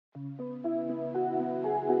Praise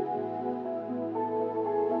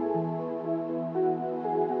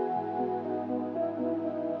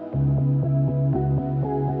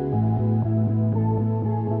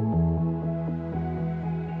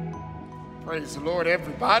the Lord,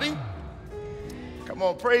 everybody. Come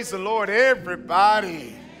on, praise the Lord,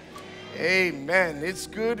 everybody. Amen. It's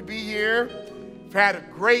good to be here. We've had a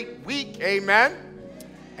great week, amen.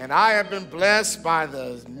 And I have been blessed by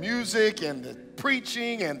the music and the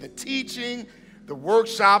preaching and the teaching, the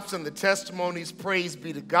workshops and the testimonies. Praise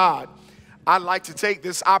be to God. I'd like to take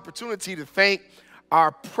this opportunity to thank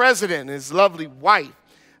our president and his lovely wife,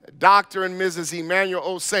 Dr. and Mrs.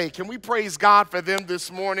 CM2018. Can we praise God for them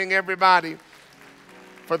this morning, everybody?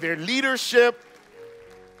 For their leadership,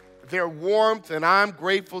 their warmth, and I'm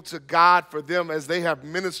grateful to God for them as they have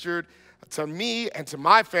ministered to me and to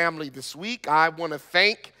my family this week. I want to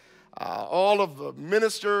thank all of the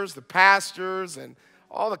ministers, the pastors, and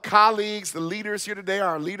all the colleagues, the leaders here today.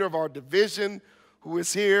 Our leader of our division who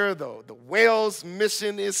is here, the Wales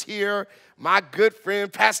mission is here. My good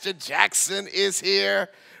friend, Pastor Jackson, is here.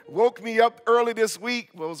 Woke me up early this week.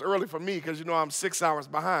 Well, it was early for me because you know I'm 6 hours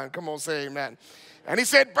behind. Come on, say amen. And he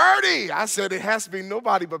said, Birdie. I said, it has to be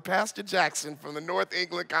nobody but Pastor Jackson from the North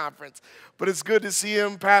England Conference. But it's good to see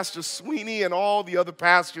him, Pastor Sweeney, and all the other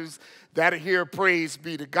pastors that are here. Praise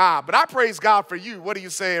be to God. But I praise God for you. What do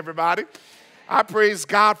you say, everybody? I praise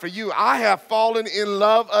God for you. I have fallen in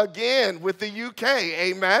love again with the UK.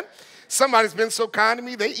 Amen. Somebody's been so kind to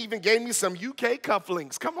me, they even gave me some UK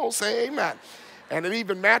cufflinks. Come on, say amen. And it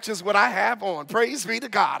even matches what I have on. Praise be to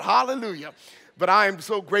God. Hallelujah. But I am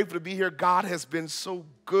so grateful to be here. God has been so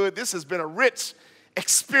good. This has been a rich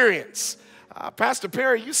experience. Pastor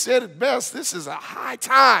Perry, you said it best. This is a high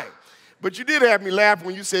time. But you did have me laugh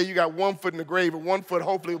when you said you got 1 foot in the grave and 1 foot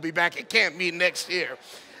hopefully will be back at camp meeting next year.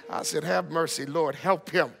 I said, have mercy, Lord, help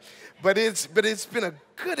him. But it's been a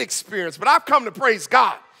good experience. But I've come to praise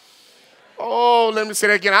God. Oh, let me say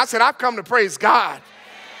that again. I said, I've come to praise God.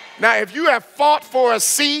 Now, if you have fought for a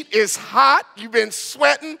seat, it's hot, you've been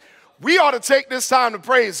sweating, we ought to take this time to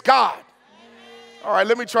praise God. All right,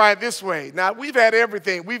 let me try it this way. Now, we've had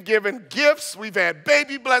everything. We've given gifts. We've had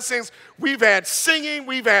baby blessings. We've had singing.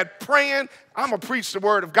 We've had praying. I'm going to preach the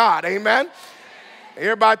word of God. Amen.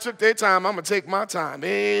 Everybody took their time. I'm going to take my time.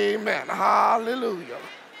 Amen. Hallelujah.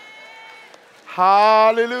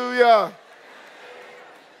 Hallelujah.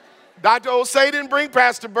 Dr. Osei didn't bring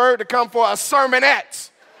Pastor Byrd to come for a sermonette.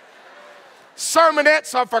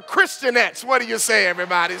 Sermonettes are for Christianettes. What do you say,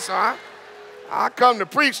 everybody? So I come to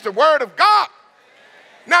preach the word of God.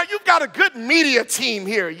 Now, you've got a good media team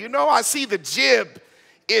here. You know, I see the jib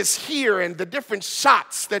is here and the different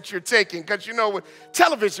shots that you're taking. Because, you know, with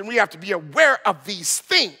television, we have to be aware of these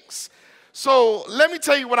things. So let me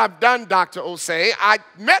tell you what I've done, Dr. Osei. I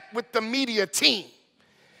met with the media team.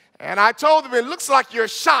 And I told them, it looks like your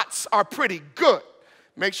shots are pretty good.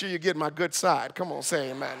 Make sure you get my good side. Come on,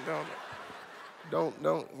 say amen.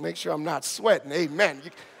 Don't make sure I'm not sweating. Amen.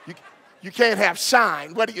 You can't have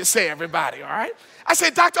shine. What do you say, everybody, all right? I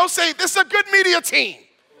said, Dr. Osei, this is a good media team.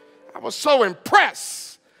 I was so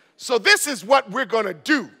impressed. So this is what we're going to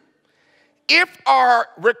do. If our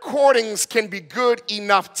recordings can be good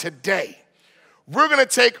enough today, we're going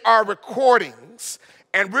to take our recordings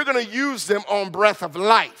and we're going to use them on Breath of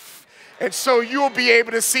Life. And so you'll be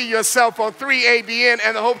able to see yourself on 3ABN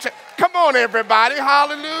and the Hope Channel. Come on, everybody.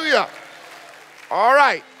 Hallelujah. All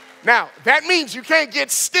right. Now, that means you can't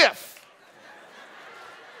get stiff.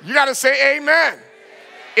 You got to say amen.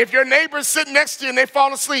 If your neighbor's sitting next to you and they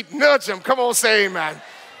fall asleep, nudge them. Come on, say amen.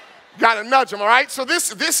 You got to nudge them, all right? So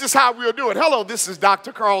this is how we'll do it. Hello, this is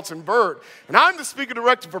Dr. Carlton Byrd, and I'm the speaker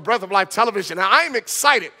director for Breath of Life Television. And I am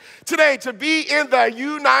excited today to be in the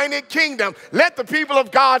United Kingdom. Let the people of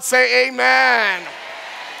God say amen.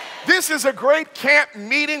 This is a great camp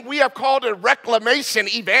meeting. We have called it reclamation,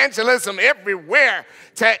 evangelism everywhere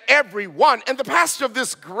to everyone. And the pastor of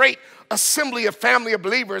this great assembly of family of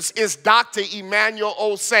believers is Dr.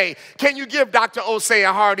 CM2018. Can you give Dr. Osei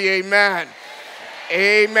a hearty amen?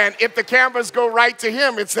 Amen. If the cameras go right to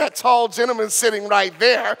him, it's that tall gentleman sitting right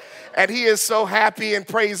there. And he is so happy and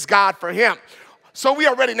praise God for him. So we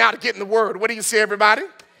are ready now to get in the word. What do you say, everybody?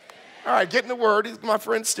 All right, get in the word. My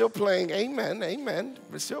friend's still playing. Amen, amen.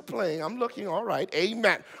 We're still playing. I'm looking. All right,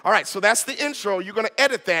 amen. All right, so that's the intro. You're going to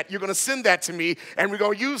edit that. You're going to send that to me, and we're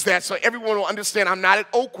going to use that so everyone will understand I'm not at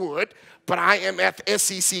Oakwood, but I am at the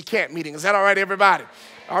SCC camp meeting. Is that all right, everybody?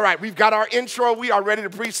 All right, we've got our intro. We are ready to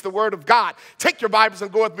preach the word of God. Take your Bibles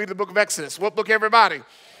and go with me to the book of Exodus. What book, everybody?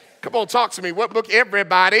 Come on, talk to me. What book,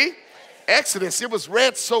 everybody? Exodus, it was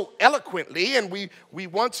read so eloquently, and we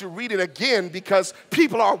want to read it again because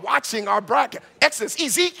people are watching our broadcast. Exodus,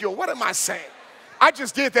 Ezekiel, what am I saying? I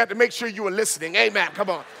just did that to make sure you were listening. Amen. Come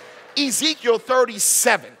on. Ezekiel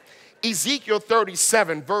 37. Ezekiel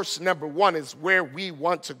 37, verse number 1 is where we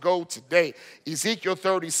want to go today. Ezekiel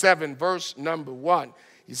 37, verse number 1.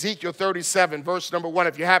 Ezekiel 37, verse number 1.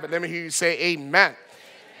 If you have it, let me hear you say amen.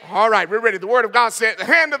 All right, we're ready. The word of God said, the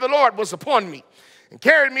hand of the Lord was upon me and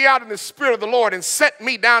carried me out in the spirit of the Lord and set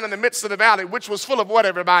me down in the midst of the valley, which was full of what,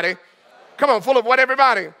 everybody? Come on, full of what,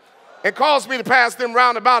 everybody? And caused me to pass them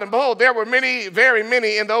round about. And behold, there were many, very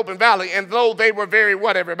many in the open valley. And lo, they were very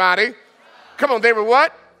what, everybody? Come on, they were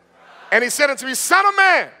what? And he said unto me, Son of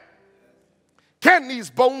man, can these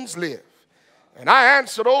bones live? And I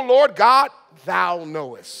answered, O Lord God, thou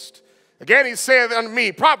knowest. Again he said unto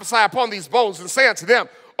me, prophesy upon these bones and say unto them,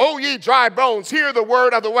 O ye dry bones, hear the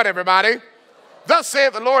word of the what, everybody? Thus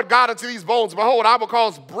saith the Lord God unto these bones, behold, I will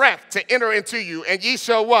cause breath to enter into you, and ye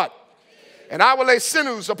shall what? And I will lay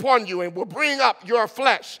sinews upon you, and will bring up your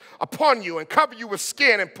flesh upon you, and cover you with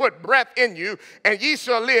skin, and put breath in you, and ye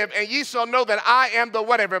shall live, and ye shall know that I am the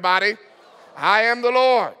what, everybody? I am the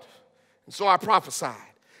Lord. And so I prophesied.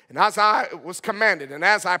 And as I was commanded, and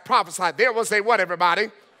as I prophesied, there was a what, everybody?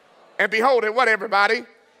 And behold, a what, everybody?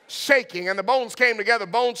 Shaking, and the bones came together,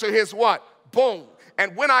 bones to his what? Bone.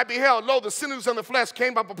 And when I beheld, lo, the sinews and the flesh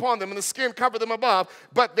came up upon them, and the skin covered them above,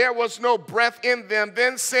 but there was no breath in them.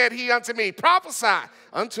 Then said he unto me, prophesy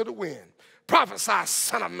unto the wind. Prophesy,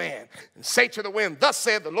 son of man, and say to the wind, thus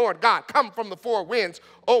saith the Lord God, come from the four winds,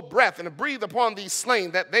 O breath, and breathe upon these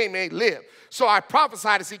slain, that they may live. So I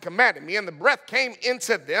prophesied as he commanded me, and the breath came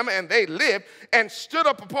into them, and they lived, and stood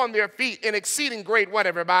up upon their feet in exceeding great what,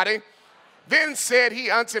 everybody? Then said he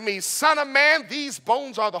unto me, Son of man, these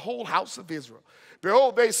bones are the whole house of Israel.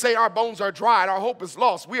 Behold, they say, our bones are dried, our hope is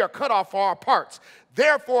lost, we are cut off for our parts.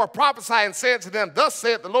 Therefore prophesy and say unto them, thus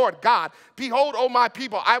saith the Lord God, behold, O my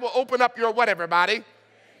people, I will open up your what, everybody?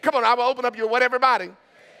 Come on, I will open up your what, everybody?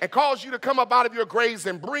 And cause you to come up out of your graves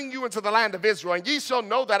and bring you into the land of Israel. And ye shall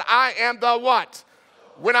know that I am the what?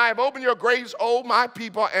 When I have opened your graves, O my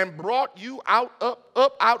people, and brought you out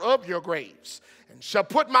of your graves, and shall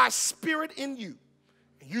put my spirit in you,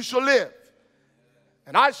 and you shall live.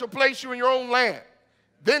 And I shall place you in your own land.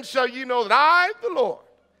 Then shall you know that I, the Lord,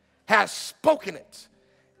 has spoken it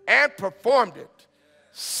and performed it,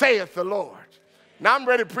 saith the Lord. Now I'm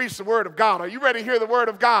ready to preach the word of God. Are you ready to hear the word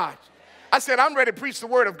of God? I said, I'm ready to preach the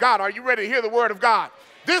word of God. Are you ready to hear the word of God?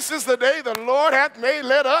 This is the day the Lord hath made.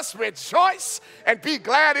 Let us rejoice and be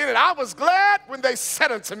glad in it. I was glad when they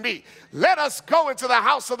said unto me, let us go into the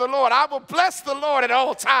house of the Lord. I will bless the Lord at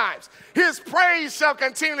all times. His praise shall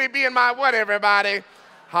continually be in my what, everybody?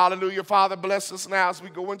 Hallelujah. Father, bless us now as we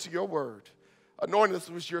go into your word. Anoint us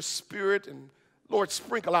with your spirit, and Lord,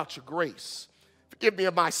 sprinkle out your grace. Forgive me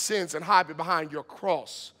of my sins and hide me behind your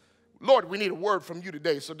cross. Lord, we need a word from you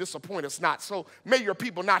today, so disappoint us not. So may your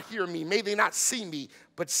people not hear me. May they not see me,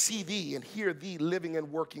 but see thee and hear thee living and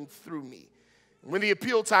working through me. And when the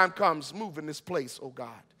appeal time comes, move in this place, oh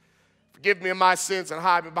God. Forgive me of my sins and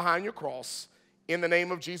hide me behind your cross. In the name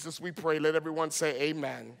of Jesus, we pray. Let everyone say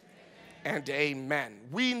amen. And amen.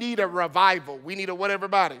 We need a revival. We need a what,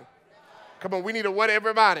 everybody? Come on, we need a what,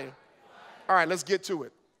 everybody? All right, let's get to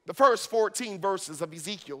it. The first 14 verses of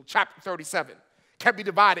Ezekiel chapter 37 can be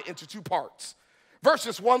divided into two parts.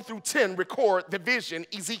 Verses 1 through 10 record the vision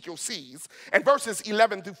Ezekiel sees, and verses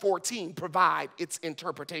 11 through 14 provide its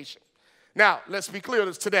interpretation. Now, let's be clear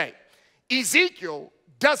this today. Ezekiel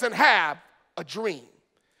doesn't have a dream,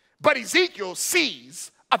 but Ezekiel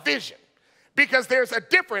sees a vision. Because there's a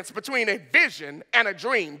difference between a vision and a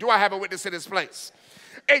dream. Do I have a witness in this place?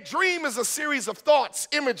 A dream is a series of thoughts,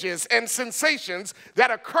 images, and sensations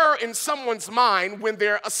that occur in someone's mind when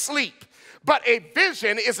they're asleep. But a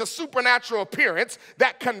vision is a supernatural appearance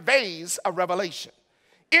that conveys a revelation.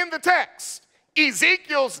 In the text,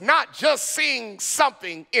 Ezekiel's not just seeing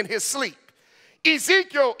something in his sleep.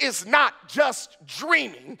 Ezekiel is not just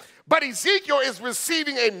dreaming, but Ezekiel is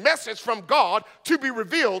receiving a message from God to be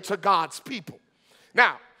revealed to God's people.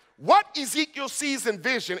 Now, what Ezekiel sees in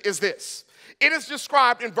vision is this. It is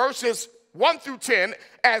described in verses 1 through 10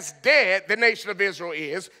 as dead, the nation of Israel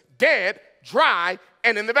is, dead, dry,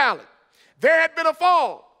 and in the valley. There had been a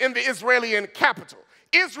fall in the Israeli capital.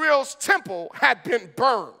 Israel's temple had been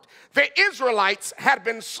burned. The Israelites had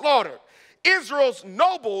been slaughtered. Israel's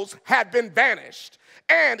nobles had been banished,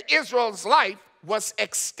 and Israel's life was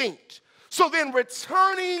extinct. So then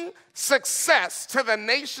returning success to the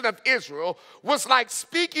nation of Israel was like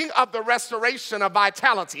speaking of the restoration of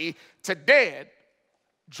vitality to dead,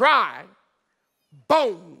 dry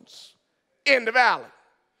bones in the valley.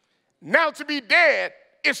 Now to be dead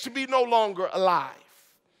is to be no longer alive.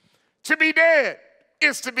 To be dead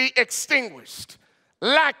is to be extinguished,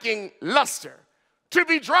 lacking luster. To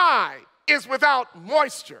be dry is without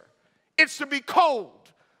moisture. It's to be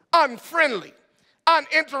cold, unfriendly,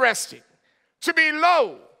 uninteresting. To be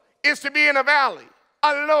low is to be in a valley,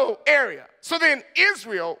 a low area. So then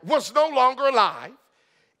Israel was no longer alive.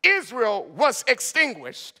 Israel was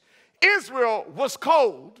extinguished. Israel was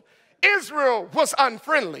cold. Israel was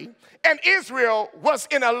unfriendly. And Israel was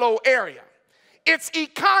in a low area. Its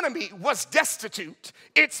economy was destitute.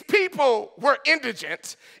 Its people were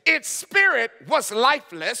indigent. Its spirit was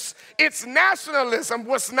lifeless. Its nationalism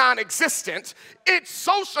was non-existent. Its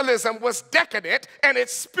socialism was decadent. And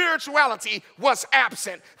its spirituality was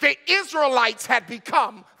absent. The Israelites had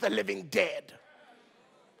become the living dead.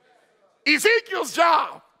 Ezekiel's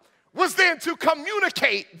job was then to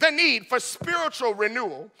communicate the need for spiritual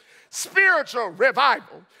renewal, spiritual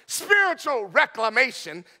revival, spiritual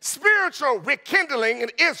reclamation, spiritual rekindling in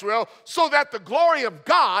Israel so that the glory of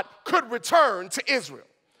God could return to Israel.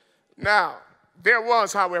 Now, there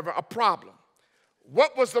was, however, a problem.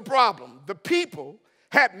 What was the problem? The people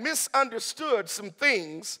had misunderstood some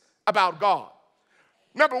things about God.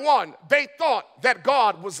 Number one, they thought that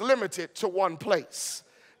God was limited to one place,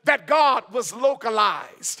 that God was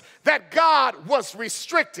localized, that God was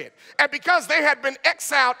restricted. And because they had been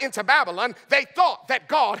exiled into Babylon, they thought that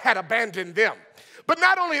God had abandoned them. But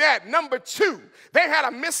not only that, number two, they had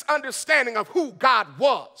a misunderstanding of who God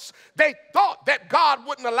was. They thought that God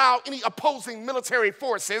wouldn't allow any opposing military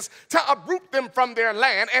forces to uproot them from their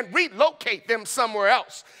land and relocate them somewhere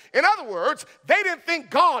else. In other words, they didn't think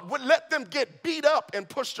God would let them get beat up and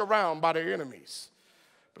pushed around by their enemies.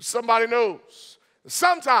 But somebody knows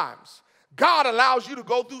sometimes God allows you to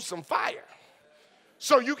go through some fire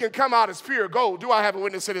so you can come out as pure gold. Do I have a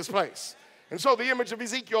witness in this place? And so the image of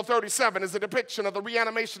Ezekiel 37 is a depiction of the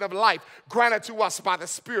reanimation of life granted to us by the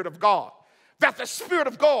Spirit of God. That the Spirit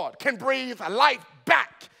of God can breathe life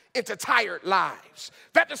back into tired lives.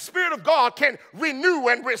 That the Spirit of God can renew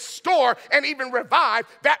and restore and even revive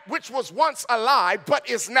that which was once alive but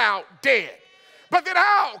is now dead. But then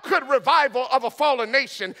how could revival of a fallen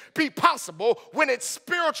nation be possible when its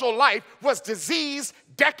spiritual life was diseased,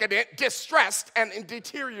 decadent, distressed, and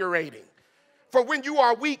deteriorating? For when you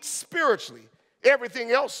are weak spiritually,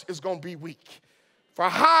 everything else is going to be weak. For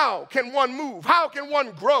how can one move? How can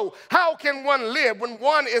one grow? How can one live when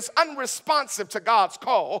one is unresponsive to God's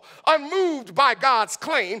call, unmoved by God's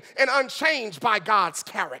claim, and unchanged by God's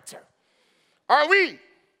character? Are we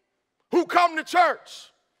who come to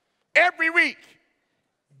church every week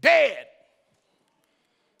dead,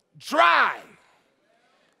 dry,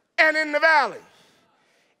 and in the valley,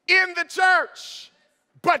 in the church,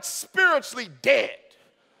 but spiritually dead?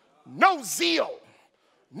 No zeal,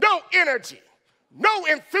 no energy, no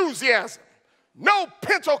enthusiasm, no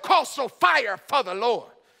Pentecostal fire for the Lord.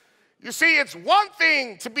 You see, it's one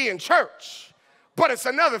thing to be in church, but it's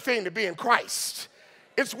another thing to be in Christ.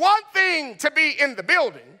 It's one thing to be in the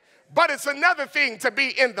building, but it's another thing to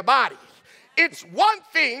be in the body. It's one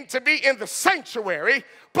thing to be in the sanctuary,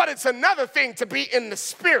 but it's another thing to be in the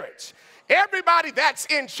spirit. Everybody that's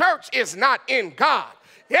in church is not in God.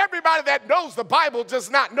 Everybody that knows the Bible does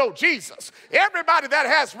not know Jesus. Everybody that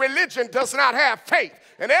has religion does not have faith.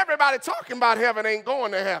 And everybody talking about heaven ain't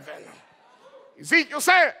going to heaven. Ezekiel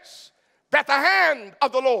says that the hand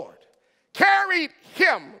of the Lord carried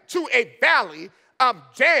him to a valley of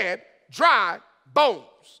dead, dry bones.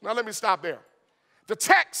 Now let me stop there. The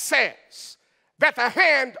text says that the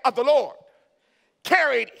hand of the Lord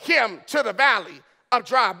carried him to the valley of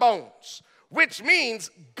dry bones, which means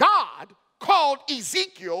God called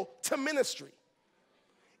Ezekiel to ministry.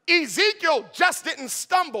 Ezekiel just didn't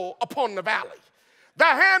stumble upon the valley. The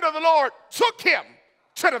hand of the Lord took him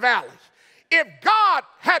to the valley. If God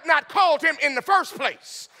had not called him in the first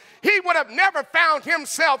place, he would have never found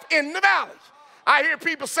himself in the valley. I hear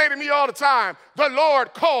people say to me all the time, the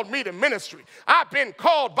Lord called me to ministry. I've been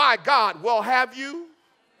called by God. Well, have you?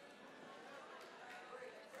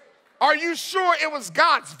 Are you sure it was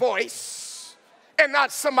God's voice and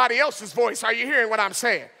not somebody else's voice? Are you hearing what I'm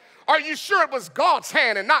saying? Are you sure it was God's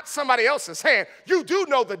hand and not somebody else's hand? You do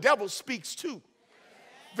know the devil speaks too.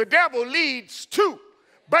 The devil leads too.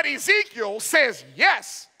 But Ezekiel says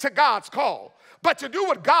yes to God's call. But to do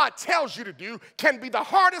what God tells you to do can be the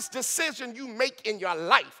hardest decision you make in your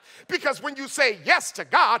life. Because when you say yes to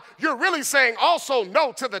God, you're really saying also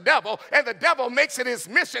no to the devil. And the devil makes it his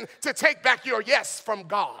mission to take back your yes from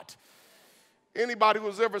God. Anybody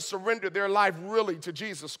who's ever surrendered their life really to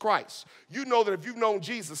Jesus Christ, you know that if you've known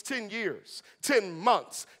Jesus 10 years, 10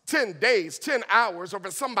 months, 10 days, 10 hours, or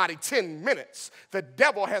for somebody 10 minutes, the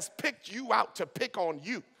devil has picked you out to pick on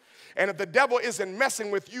you. And if the devil isn't messing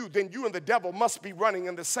with you, then you and the devil must be running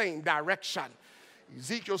in the same direction.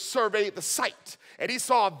 Ezekiel surveyed the site, and he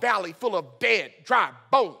saw a valley full of dead, dry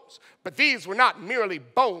bones. But these were not merely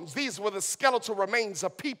bones. These were the skeletal remains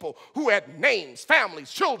of people who had names, families,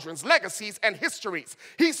 children's legacies, and histories.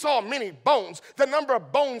 He saw many bones. The number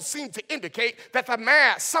of bones seemed to indicate that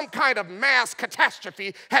some kind of mass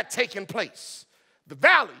catastrophe had taken place. The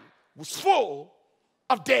valley was full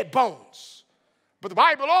of dead bones. But the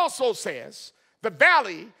Bible also says the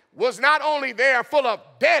valley was not only there full of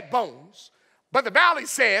dead bones, but the valley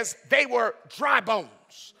says they were dry bones.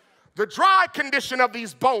 The dry condition of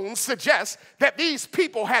these bones suggests that these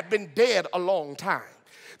people had been dead a long time.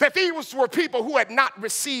 That these were people who had not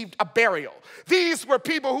received a burial. These were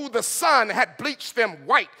people who the sun had bleached them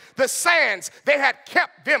white. The sands, they had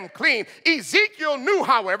kept them clean. Ezekiel knew,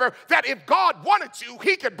 however, that if God wanted to,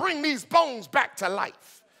 he could bring these bones back to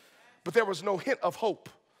life. But there was no hint of hope,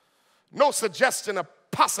 no suggestion of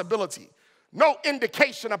possibility, no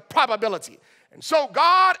indication of probability. And so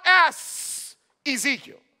God asks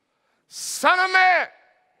Ezekiel, "Son of man,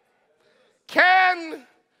 can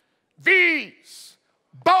these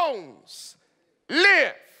bones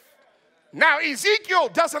live?" Now, Ezekiel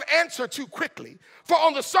doesn't answer too quickly, for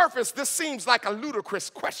on the surface, this seems like a ludicrous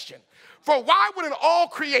question. For why would an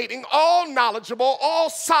all-creating, all-knowledgeable,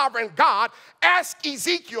 all-sovereign God ask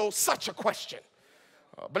Ezekiel such a question?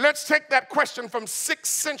 But let's take that question from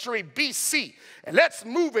 6th century BC and let's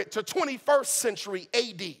move it to 21st century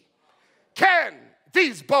AD. Can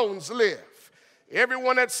these bones live?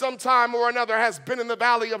 Everyone at some time or another has been in the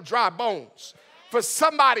valley of dry bones. For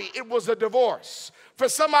somebody, it was a divorce. For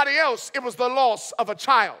somebody else, it was the loss of a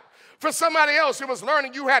child. For somebody else, it was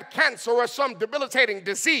learning you had cancer or some debilitating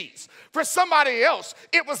disease. For somebody else,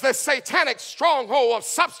 it was the satanic stronghold of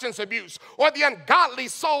substance abuse or the ungodly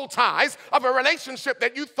soul ties of a relationship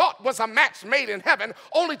that you thought was a match made in heaven,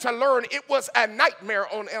 only to learn it was a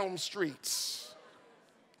nightmare on Elm Street.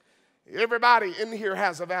 Everybody in here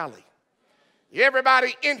has a valley.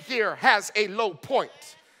 Everybody in here has a low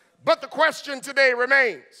point. But the question today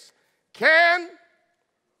remains, can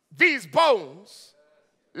these bones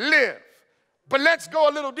live? But let's go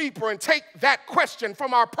a little deeper and take that question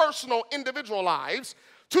from our personal individual lives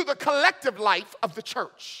to the collective life of the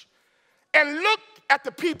church. And look at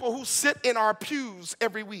the people who sit in our pews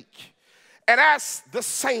every week and ask the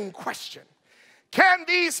same question. Can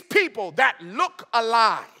these people that look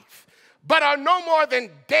alive but are no more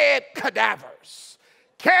than dead cadavers,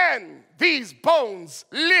 can these bones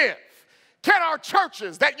live? Can our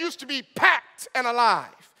churches that used to be packed and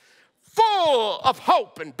alive, full of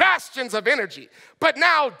hope and bastions of energy, but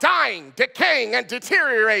now dying, decaying, and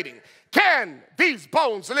deteriorating, can these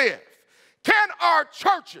bones live? Can our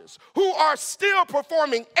churches who are still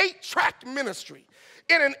performing 8-track ministry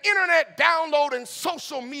in an internet download and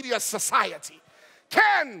social media society,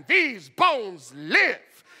 can these bones live?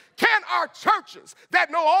 Can our churches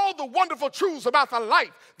that know all the wonderful truths about the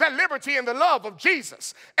life, the liberty, and the love of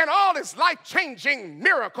Jesus, and all his life-changing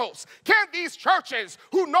miracles, can these churches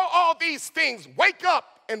who know all these things wake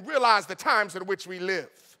up and realize the times in which we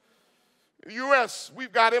live? In the U.S.,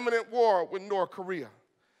 we've got imminent war with North Korea.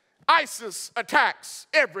 ISIS attacks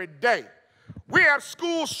every day. We have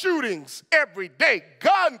school shootings every day.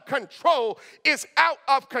 Gun control is out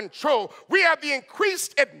of control. We have the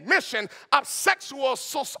increased admission of sexual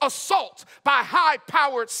assault by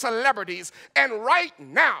high-powered celebrities. And right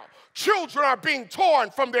now, children are being torn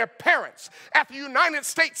from their parents at the United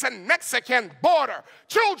States and Mexican border.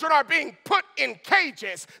 Children are being put in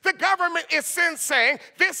cages. The government is saying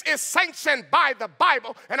this is sanctioned by the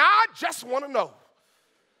Bible. And I just want to know,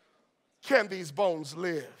 can these bones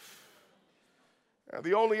live? Now,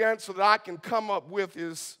 the only answer that I can come up with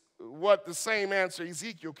is what the same answer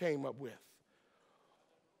Ezekiel came up with.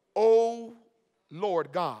 O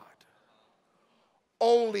Lord God,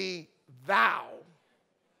 only thou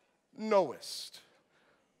knowest.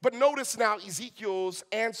 But notice now, Ezekiel's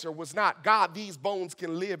answer was not, God, these bones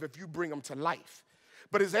can live if you bring them to life.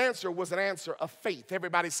 But his answer was an answer of faith.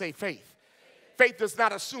 Everybody say faith. Faith does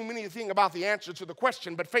not assume anything about the answer to the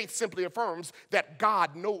question, but faith simply affirms that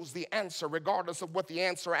God knows the answer regardless of what the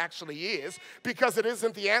answer actually is, because it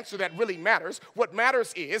isn't the answer that really matters. What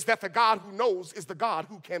matters is that the God who knows is the God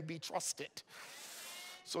who can be trusted.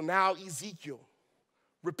 So now Ezekiel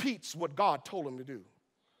repeats what God told him to do.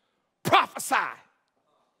 Prophesy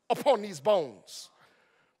upon these bones.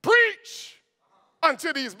 Preach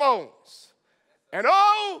unto these bones And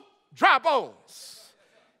oh, dry bones,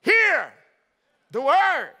 hear the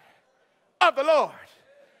word of the Lord.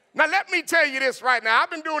 Now, let me tell you this right now.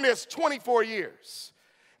 I've been doing this 24 years.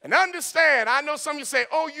 And understand, I know some of you say,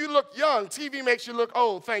 oh, you look young. TV makes you look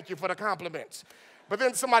old. Thank you for the compliments. But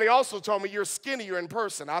then somebody also told me you're skinnier in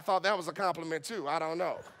person. I thought that was a compliment too. I don't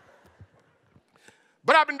know.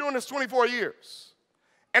 But I've been doing this 24 years.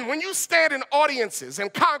 And when you stand in audiences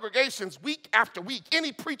and congregations week after week,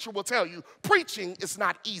 any preacher will tell you, preaching is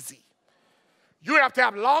not easy. You have to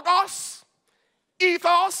have logos,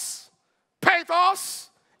 ethos, pathos,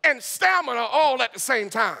 and stamina all at the same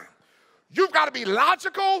time. You've got to be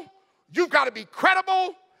logical, you've got to be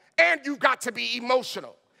credible, and you've got to be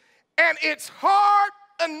emotional. And it's hard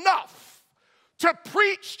enough to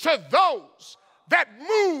preach to those that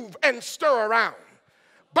move and stir around.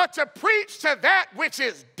 But to preach to that which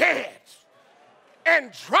is dead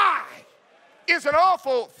and dry is an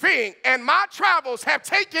awful thing. And my travels have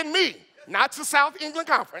taken me, not to South England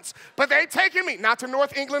Conference, but they've taken me, not to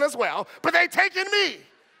North England as well, but they've taken me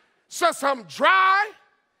to some dry,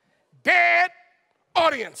 dead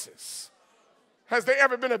audiences. Has there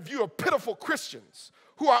ever been a view of pitiful Christians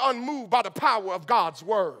who are unmoved by the power of God's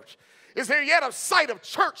word? Is there yet a sight of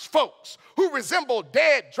church folks who resemble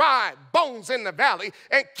dead, dry bones in the valley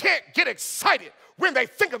and can't get excited when they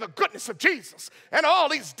think of the goodness of Jesus and all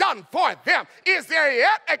he's done for them? Is there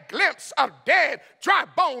yet a glimpse of dead, dry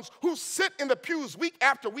bones who sit in the pews week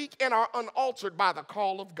after week and are unaltered by the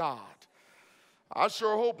call of God? I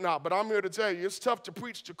sure hope not, but I'm here to tell you it's tough to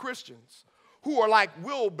preach to Christians who are like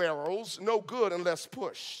wheelbarrows, no good unless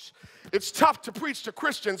pushed. It's tough to preach to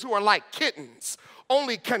Christians who are like kittens,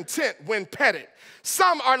 only content when petted.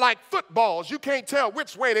 Some are like footballs. You can't tell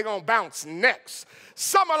which way they're going to bounce next.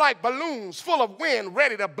 Some are like balloons full of wind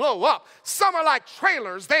ready to blow up. Some are like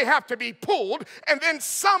trailers. They have to be pulled. And then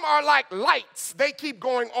some are like lights. They keep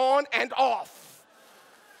going on and off.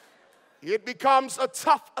 It becomes a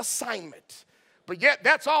tough assignment. But yet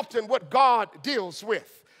that's often what God deals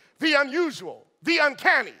with. The unusual, the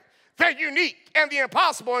uncanny, the unique, and the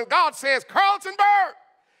impossible. And God says, Carlton, Byrd,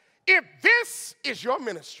 if this is your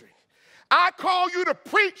ministry, I call you to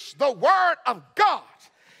preach the word of God,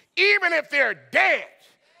 even if they're dead,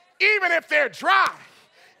 even if they're dry,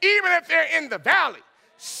 even if they're in the valley.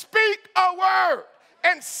 Speak a word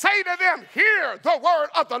and say to them, hear the word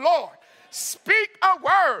of the Lord. Speak a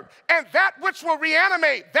word, and that which will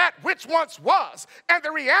reanimate that which once was, and the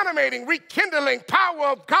reanimating, rekindling power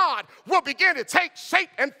of God will begin to take shape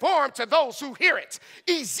and form to those who hear it.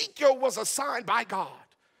 Ezekiel was assigned by God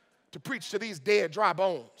to preach to these dead, dry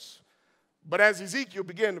bones. But as Ezekiel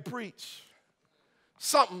began to preach,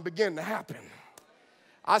 something began to happen.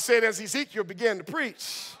 I said, as Ezekiel began to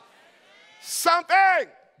preach, something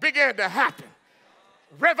began to happen.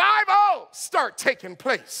 Revival started taking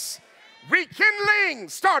place. Rekindling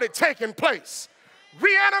started taking place.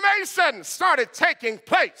 Reanimation started taking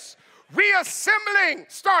place. Reassembling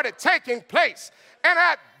started taking place. And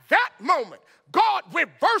at that moment, God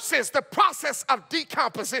reverses the process of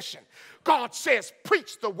decomposition. God says,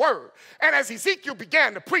 preach the word. And as Ezekiel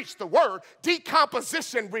began to preach the word,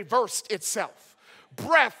 decomposition reversed itself.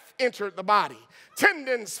 Breath entered the body.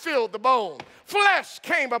 Tendons filled the bone. Flesh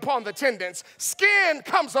came upon the tendons. Skin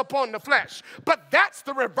comes upon the flesh. But that's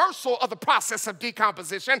the reversal of the process of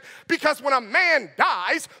decomposition, because when a man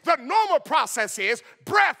dies, the normal process is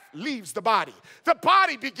breath leaves the body. The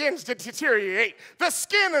body begins to deteriorate. The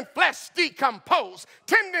skin and flesh decompose.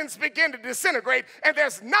 Tendons begin to disintegrate, and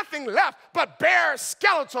there's nothing left but bare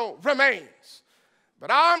skeletal remains.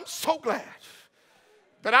 But I'm so glad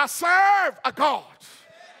that I serve a God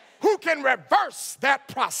who can reverse that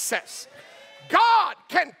process. God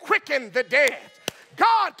can quicken the dead.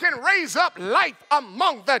 God can raise up life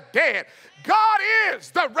among the dead. God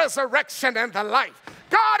is the resurrection and the life.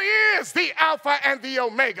 God is the Alpha and the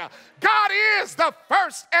Omega. God is the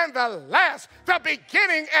first and the last, the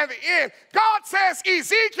beginning and the end. God says,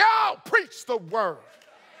 Ezekiel, preach the word.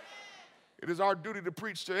 It is our duty to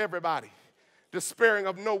preach to everybody, despairing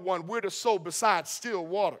of no one. We're to sow beside still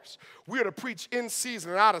waters. We're to preach in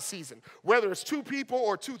season and out of season. Whether it's 2 people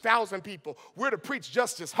or 2,000 people, we're to preach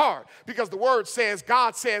just as hard, because the word says,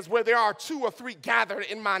 God says, where there are 2 or 3 gathered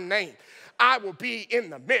in my name, I will be in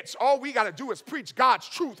the midst. All we got to do is preach God's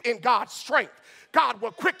truth in God's strength. God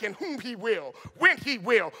will quicken whom he will, when he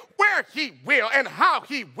will, where he will, and how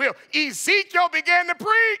he will. Ezekiel began to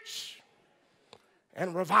preach,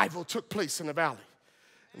 and revival took place in the valley.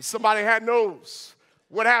 And somebody knows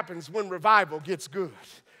what happens when revival gets good.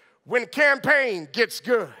 When campaign gets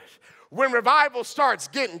good. When revival starts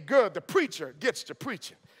getting good, the preacher gets to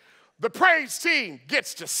preaching. The praise team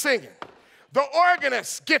gets to singing. The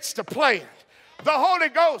organist gets to playing. The Holy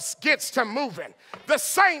Ghost gets to moving. The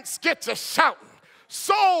saints get to shouting.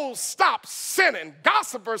 Souls stop sinning.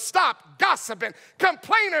 Gossipers stop gossiping.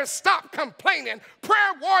 Complainers stop complaining.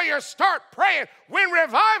 Prayer warriors start praying. When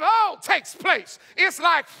revival takes place, it's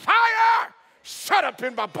like fire shut up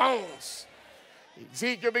in my bones.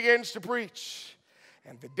 Ezekiel begins to preach,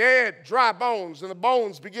 and the dead, dry bones, and the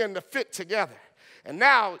bones begin to fit together. And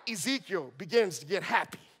now Ezekiel begins to get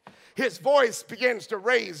happy. His voice begins to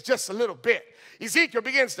raise just a little bit. Ezekiel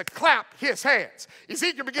begins to clap his hands.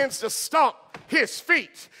 Ezekiel begins to stomp his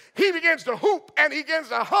feet. He begins to hoop and he begins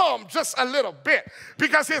to hum just a little bit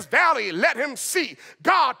because his valley let him see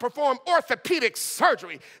God perform orthopedic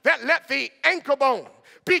surgery that let the ankle bone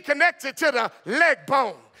be connected to the leg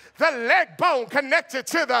bone. The leg bone connected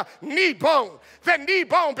to the knee bone. The knee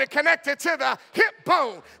bone be connected to the hip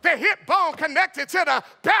bone. The hip bone connected to the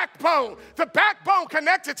backbone. The backbone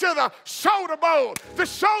connected to the shoulder bone. The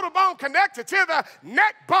shoulder bone connected to the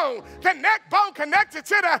neck bone. The neck bone connected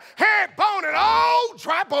to the head bone, and all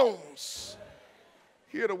dry bones.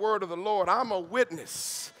 Hear the word of the Lord. I'm a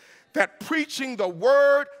witness that preaching the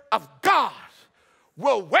word of God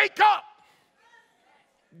will wake up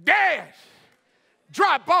dead,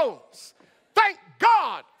 dry bones. Thank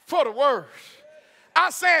God for the word. I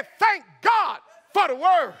said, thank God for the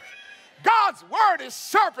word. God's word is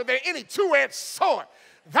sharper than any two-edged sword.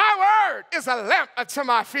 Thy word is a lamp unto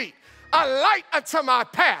my feet, a light unto my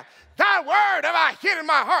path. Thy word have I hid in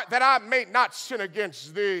my heart that I may not sin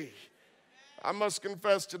against thee. I must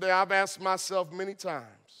confess today, I've asked myself many times,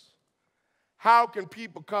 how can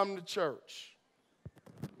people come to church,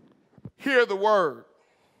 hear the word,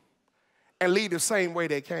 and leave the same way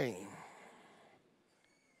they came?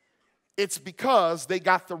 It's because they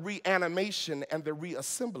got the reanimation and the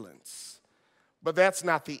reassemblance. But that's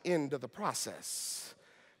not the end of the process.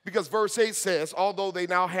 Because verse 8 says, although they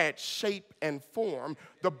now had shape and form,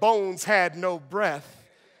 the bones had no breath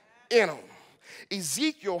in them.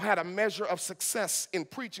 Ezekiel had a measure of success in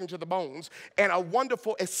preaching to the bones, and a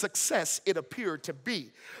wonderful success it appeared to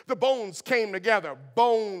be. The bones came together,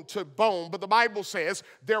 bone to bone, but the Bible says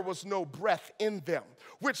there was no breath in them,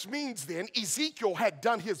 which means then Ezekiel had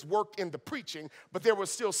done his work in the preaching, but there was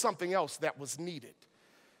still something else that was needed.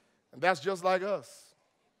 And that's just like us.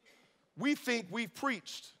 We think we've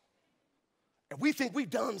preached, and we think we've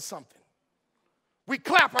done something. We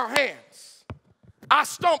clap our hands. I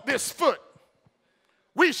stomp this foot.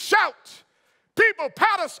 We shout. People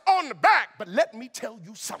pat us on the back. But let me tell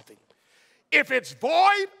you something. If it's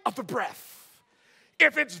void of the breath,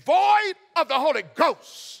 if it's void of the Holy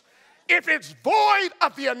Ghost, if it's void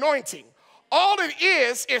of the anointing, all it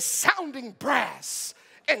is sounding brass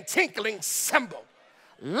and tinkling cymbal.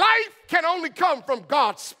 Life can only come from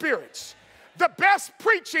God's spirits. The best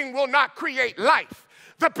preaching will not create life.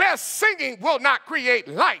 The best singing will not create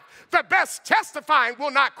life. The best testifying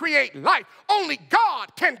will not create life. Only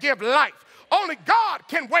God can give life. Only God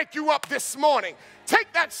can wake you up this morning.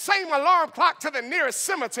 Take that same alarm clock to the nearest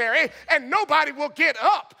cemetery and nobody will get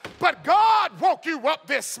up. But God woke you up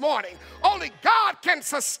this morning. Only God can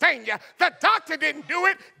sustain you. The doctor didn't do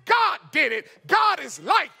it. God did it. God is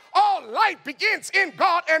life. All life begins in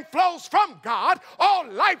God and flows from God. All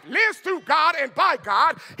life lives through God and by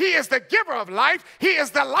God. He is the giver of life. He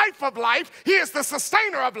is the life of life. He is the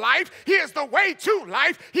sustainer of life. He is the way to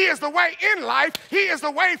life. He is the way in life. He is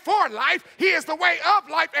the way for life. He is the way of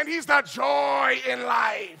life, and he's the joy in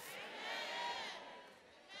life.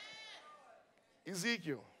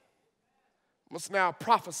 Ezekiel must now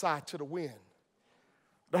prophesy to the wind,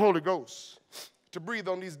 the Holy Ghost, to breathe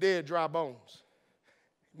on these dead, dry bones.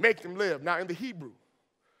 Make them live. Now, in the Hebrew,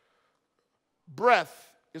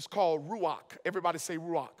 breath is called ruach. Everybody say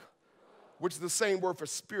ruach, which is the same word for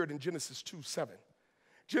spirit in Genesis 2:7.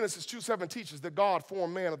 Genesis 2:7 teaches that God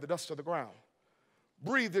formed man of the dust of the ground,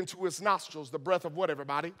 breathed into his nostrils the breath of what,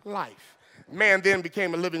 everybody? Life. Man then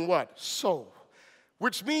became a living what? Soul.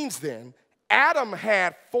 Which means then, Adam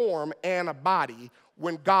had form and a body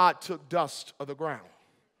when God took dust of the ground.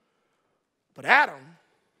 But Adam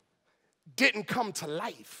didn't come to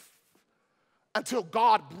life until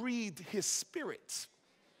God breathed his spirit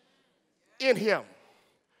in him.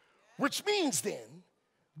 Which means then,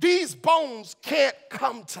 these bones can't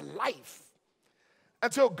come to life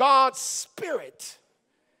until God's spirit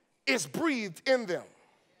is breathed in them.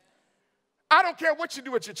 I don't care what you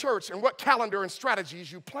do at your church and what calendar and strategies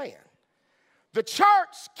you plan. The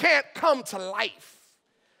church can't come to life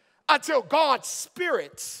until God's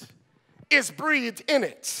spirit is breathed in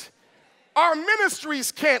it. Our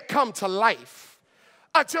ministries can't come to life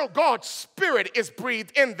until God's Spirit is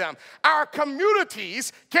breathed in them. Our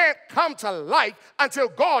communities can't come to life until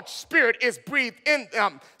God's Spirit is breathed in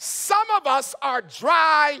them. Some of us are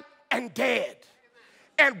dry and dead,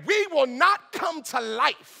 and we will not come to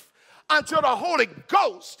life until the Holy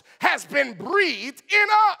Ghost has been breathed in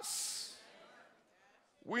us.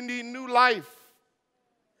 We need new life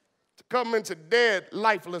to come into dead,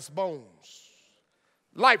 lifeless bones,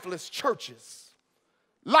 lifeless churches,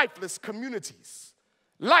 lifeless communities,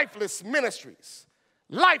 lifeless ministries,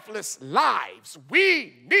 lifeless lives.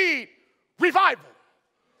 We need revival.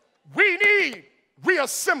 We need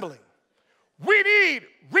reassembling. We need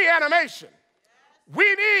reanimation.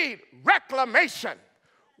 We need reclamation.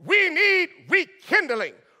 We need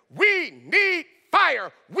rekindling. We need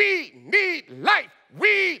fire. We need life.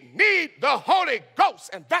 We need the Holy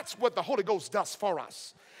Ghost. And that's what the Holy Ghost does for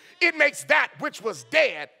us. It makes that which was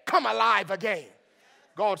dead come alive again.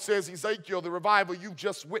 God says, Ezekiel, the revival you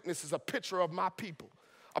just witnessed is a picture of my people.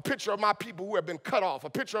 A picture of my people who have been cut off. A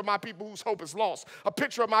picture of my people whose hope is lost. A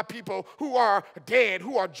picture of my people who are dead,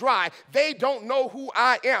 who are dry. They don't know who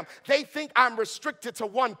I am. They think I'm restricted to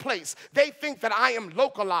one place. They think that I am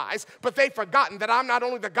localized, but they've forgotten that I'm not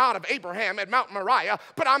only the God of Abraham at Mount Moriah,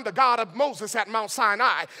 but I'm the God of Moses at Mount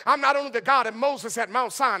Sinai. I'm not only the God of Moses at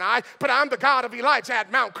Mount Sinai, but I'm the God of Elijah at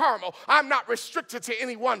Mount Carmel. I'm not restricted to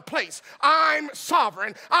any one place. I'm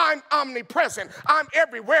sovereign. I'm omnipresent. I'm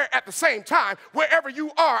everywhere at the same time. Wherever you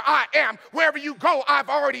are, I am. Wherever you go, I've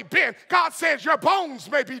already been. God says your bones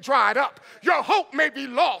may be dried up. Your hope may be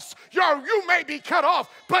lost. You may be cut off,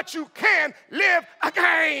 but you can live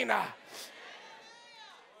again.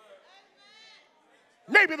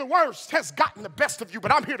 Maybe the worst has gotten the best of you,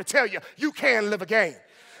 but I'm here to tell you, you can live again.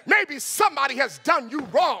 Maybe somebody has done you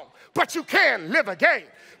wrong, but you can live again.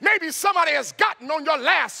 Maybe somebody has gotten on your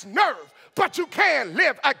last nerve, but you can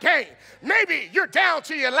live again. Maybe you're down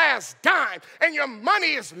to your last dime and your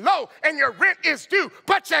money is low and your rent is due,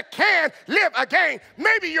 but you can live again.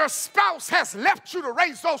 Maybe your spouse has left you to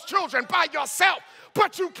raise those children by yourself,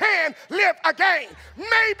 but you can live again.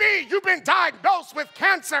 Maybe you've been diagnosed with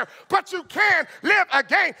cancer, but you can live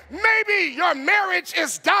again. Maybe your marriage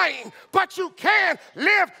is dying, but you can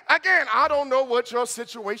live again. I don't know what your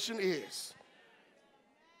situation is,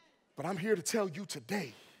 but I'm here to tell you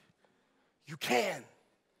today, you can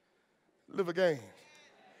live again.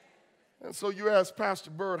 And so you ask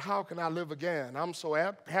Pastor Byrd, how can I live again? I'm so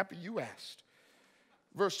happy you asked.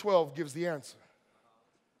 Verse 12 gives the answer.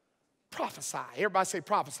 Prophesy. Everybody say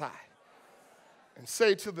prophesy. And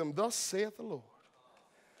say to them, thus saith the Lord,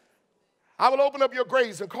 I will open up your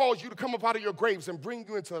graves and cause you to come up out of your graves and bring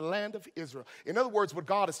you into the land of Israel. In other words, what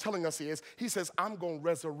God is telling us is, he says, I'm going to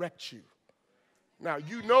resurrect you. Now,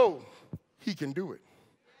 you know he can do it.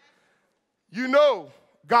 You know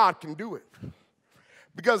God can do it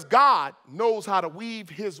because God knows how to weave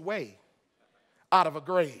his way out of a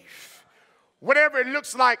grave. Whatever it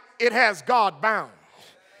looks like, it has God bound.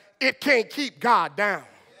 It can't keep God down.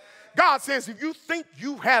 God says, if you think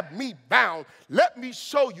you have me bound, let me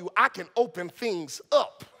show you I can open things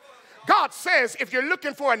up. God says, if you're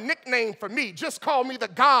looking for a nickname for me, just call me the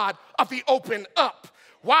God of the open up.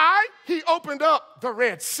 Why? He opened up the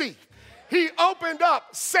Red Sea. He opened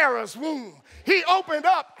up Sarah's womb. He opened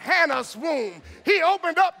up Hannah's womb. He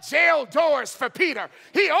opened up jail doors for Peter.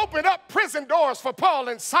 He opened up prison doors for Paul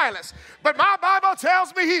and Silas. But my Bible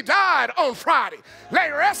tells me he died on Friday, lay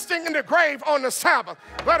resting in the grave on the Sabbath.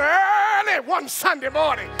 But early one Sunday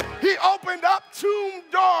morning, he opened up tomb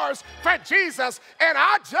doors for Jesus. And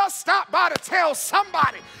I just stopped by to tell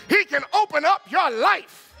somebody he can open up your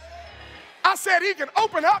life. I said he can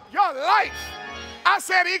open up your life. I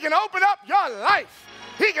said he can open up your life.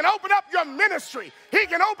 He can open up your ministry. He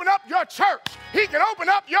can open up your church. He can open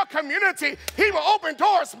up your community. He will open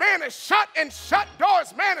doors man is shut, and shut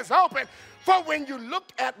doors man is open. For when you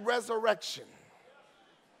look at resurrection,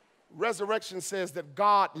 resurrection says that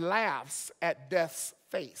God laughs at death's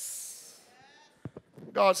face.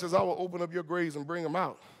 God says, I will open up your graves and bring them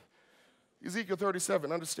out. Ezekiel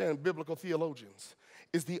 37, understand, biblical theologians,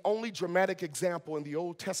 is the only dramatic example in the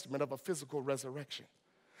Old Testament of a physical resurrection.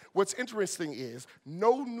 What's interesting is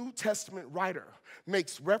no New Testament writer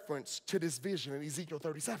makes reference to this vision in Ezekiel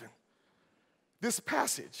 37. This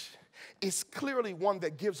passage is clearly one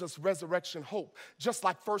that gives us resurrection hope, just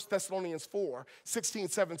like 1 Thessalonians 4, 16,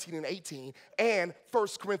 17, and 18, and 1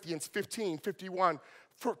 Corinthians 15, 51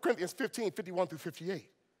 through 58.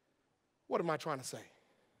 What am I trying to say?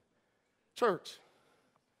 Church,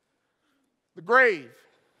 the grave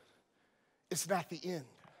is not the end.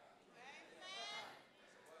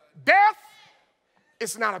 Death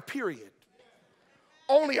is not a period,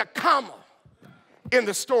 only a comma in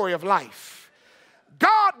the story of life.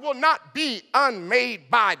 God will not be unmade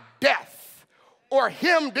by death or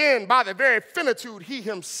hemmed in by the very finitude he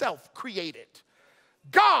himself created.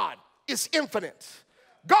 God is infinite.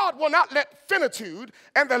 God will not let finitude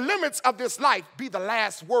and the limits of this life be the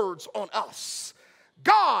last words on us.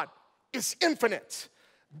 God is infinite.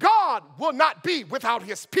 God will not be without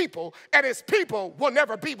his people, and his people will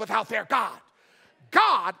never be without their God.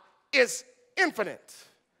 God is infinite.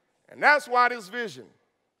 And that's why this vision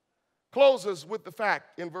closes with the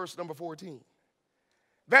fact in verse number 14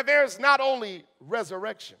 that there's not only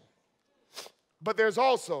resurrection, but there's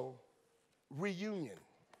also reunion.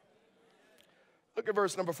 Look at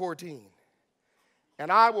verse number 14. And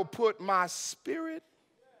I will put my spirit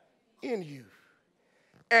in you,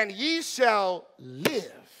 and ye shall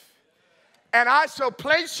live. And I shall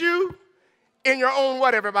place you in your own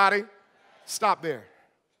what, everybody? Stop there.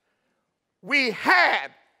 We had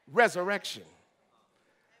resurrection,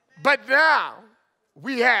 but now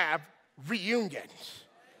we have reunion.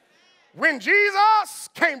 When Jesus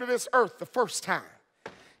came to this earth the first time,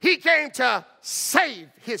 he came to save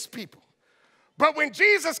his people. But when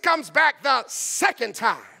Jesus comes back the second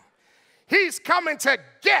time, he's coming to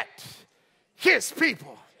get his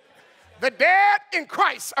people. The dead in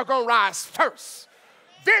Christ are going to rise first.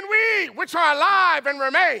 Then we, which are alive and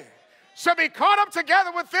remain, shall be caught up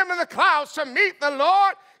together with them in the clouds to meet the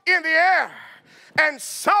Lord in the air. And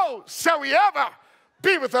so shall we ever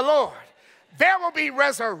be with the Lord. There will be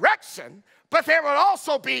resurrection, but there will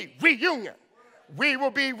also be reunion. We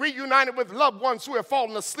will be reunited with loved ones who have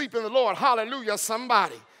fallen asleep in the Lord. Hallelujah,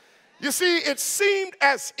 somebody. You see, it seemed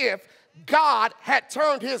as if God had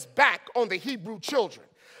turned his back on the Hebrew children.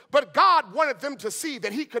 But God wanted them to see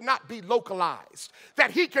that he could not be localized,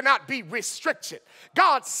 that he could not be restricted.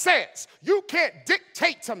 God says, you can't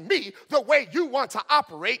dictate to me the way you want to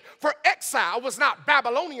operate, for exile was not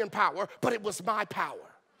Babylonian power, but it was my power.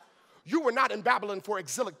 You were not in Babylon for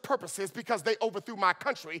exilic purposes because they overthrew my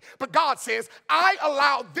country, but God says, I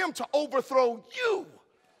allowed them to overthrow you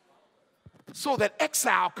so that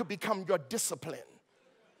exile could become your discipline.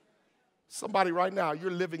 Somebody right now,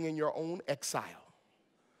 you're living in your own exile.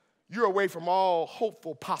 You're away from all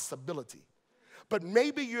hopeful possibility. But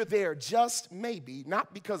maybe you're there just maybe,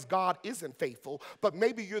 not because God isn't faithful, but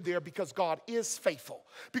maybe you're there because God is faithful.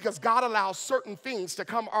 Because God allows certain things to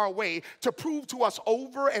come our way to prove to us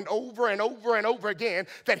over and over and over and over again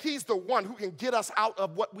that he's the one who can get us out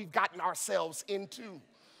of what we've gotten ourselves into.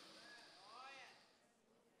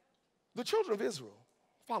 The children of Israel,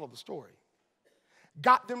 follow the story,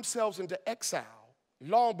 got themselves into exile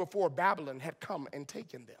long before Babylon had come and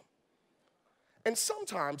taken them. And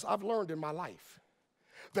sometimes I've learned in my life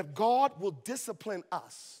that God will discipline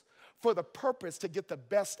us for the purpose to get the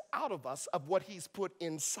best out of us of what he's put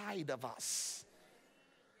inside of us.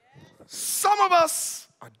 Some of us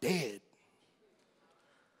are dead.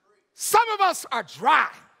 Some of us are dry.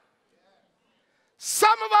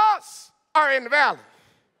 Some of us are in the valley.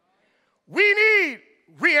 We need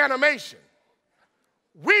reanimation.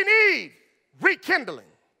 We need rekindling.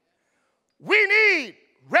 We need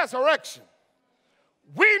resurrection.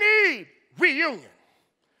 We need reunion.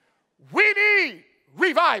 We need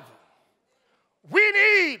revival. We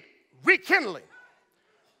need rekindling.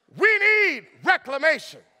 We need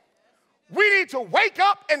reclamation. We need to wake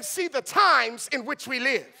up and see the times in which we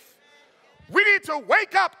live. We need to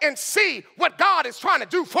wake up and see what God is trying to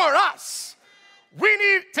do for us. We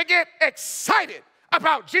need to get excited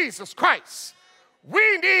about Jesus Christ.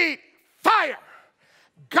 We need fire.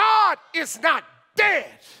 God is not dead.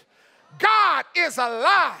 God is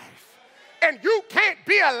alive, and you can't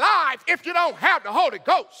be alive if you don't have the Holy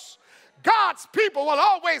Ghost. God's people will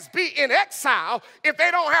always be in exile if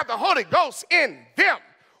they don't have the Holy Ghost in them.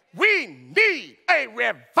 We need a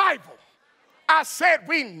revival. I said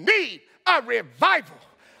we need a revival.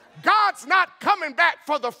 God's not coming back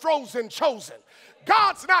for the frozen chosen.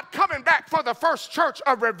 God's not coming back for the first church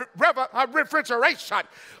of refrigeration,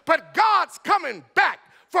 but God's coming back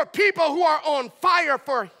for people who are on fire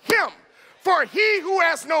for him. For he who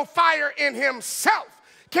has no fire in himself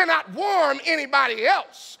cannot warm anybody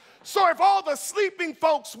else. So if all the sleeping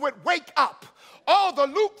folks would wake up, all the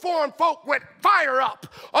lukewarm folk would fire up,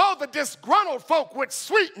 all the disgruntled folk would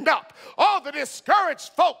sweeten up, all the discouraged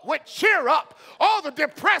folk would cheer up, all the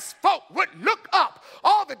depressed folk would look up,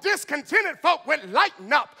 all the discontented folk would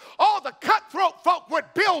lighten up, all the cutthroat folk would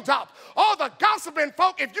build up, all the gossiping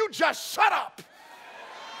folk, if you just shut up,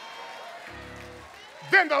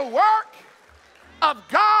 then the work of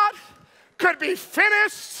God could be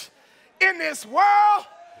finished in this world.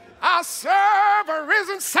 I serve a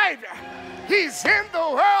risen Savior. He's in the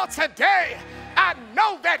world today. I I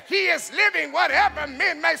know that he is living. Whatever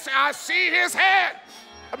men may say, I see his hand.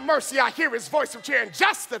 Mercy, I hear his voice from chair. And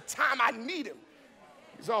just the time I need him,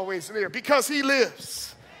 he's always near. Because he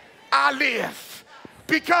lives, I live.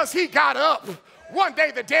 Because he got up. One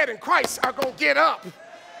day the dead in Christ are going to get up.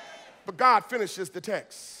 But God finishes the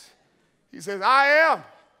text. He says, I am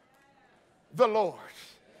the Lord.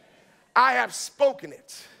 I have spoken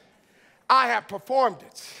it. I have performed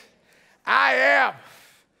it. I am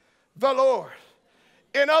the Lord.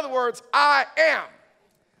 In other words, I am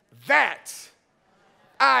that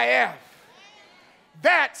I am.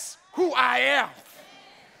 That's who I am.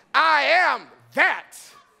 I am that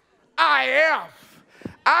I am.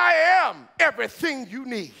 I am everything you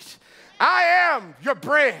need. I am your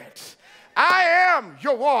bread. I am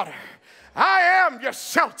your water. I am your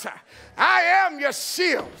shelter. I am your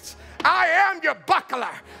shield. I am your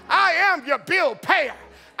buckler. I am your bill payer.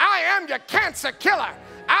 I am your cancer killer.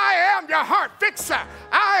 I am your heart fixer.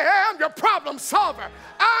 I am your problem solver.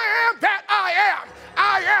 I am that I am.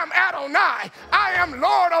 I am Adonai. I am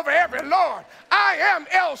Lord over every Lord. I am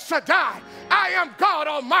El Shaddai. I am God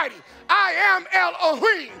Almighty. I am El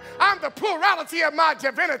Elohim. I'm the plurality of my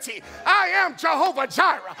divinity. I am Jehovah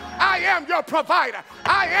Jireh. I am your provider.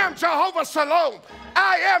 I am Jehovah Shalom.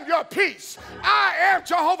 I am your peace. I am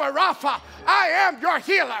Jehovah Rapha. I am your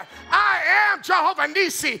healer. I am Jehovah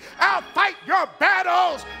Nisi. I'll fight your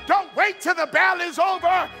battles. Don't wait till the battle is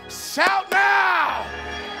over. Shout now.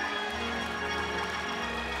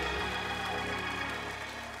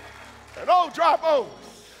 And oh, dry bones.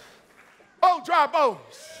 Oh, dry bones.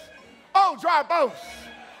 Oh, dry bones.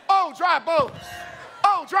 Oh, dry bones.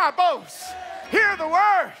 Oh, dry bones. Hear the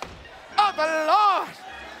word of the Lord.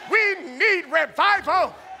 We need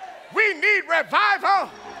revival. We need revival.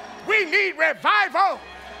 We need revival.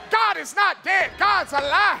 God is not dead. God's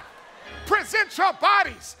alive. Present your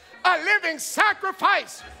bodies a living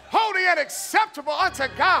sacrifice, holy and acceptable unto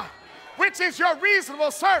God, which is your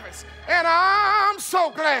reasonable service. And I'm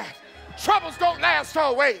so glad troubles don't last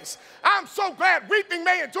always. I'm so glad weeping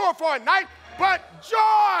may endure for a night, but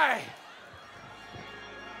joy.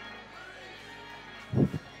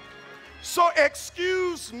 So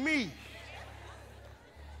excuse me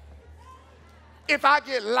if I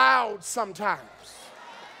get loud sometimes.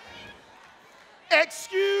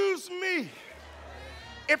 Excuse me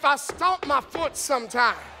if I stomp my foot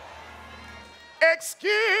sometimes.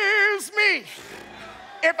 Excuse me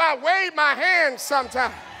if I wave my hands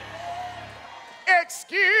sometimes.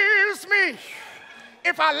 Excuse me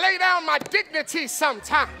if I lay down my dignity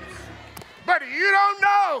sometimes. But you don't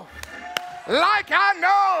know, like I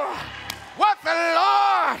know, what the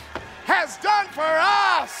Lord has done for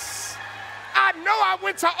us. I know I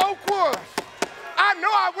went to Oakwood. I know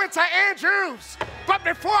I went to Andrews. But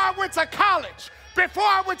before I went to college, before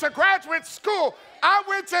I went to graduate school, I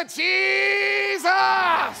went to Jesus.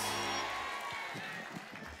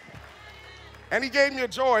 And he gave me a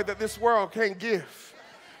joy that this world can't give,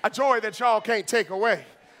 a joy that y'all can't take away.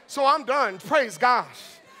 So I'm done, praise God.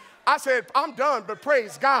 I said, I'm done, but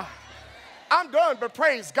praise God. I'm done, but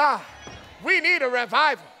praise God. We need a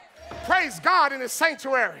revival. Praise God in his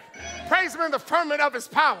sanctuary. Praise him in the firmament of his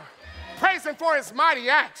power. Praise him for his mighty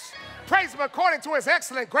acts. Praise him according to his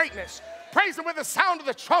excellent greatness. Praise him with the sound of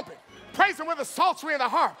the trumpet. Praise him with the psaltery and the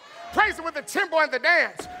harp. Praise him with the timbrel and the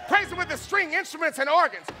dance. Praise him with the string instruments and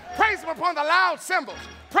organs. Praise him upon the loud cymbals.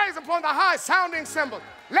 Praise him upon the high sounding cymbals.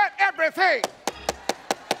 Let everything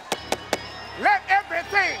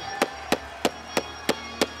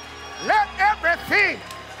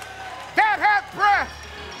that hath breath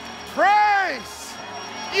praise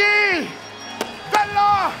ye the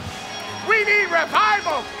Lord. We need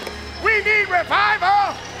revival. We need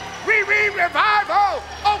revival. We need revival.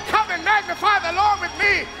 Oh, come and magnify the Lord with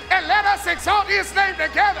me, and let us exalt his name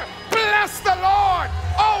together. Bless the Lord,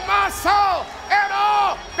 oh my soul, and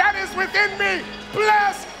all that is within me.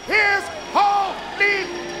 Bless his holy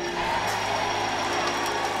name.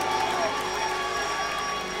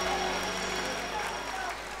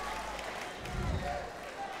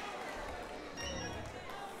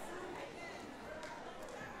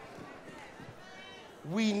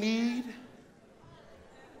 We need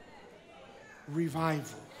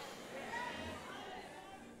revival.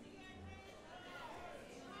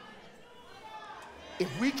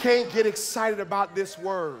 If we can't get excited about this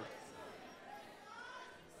word,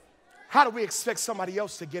 how do we expect somebody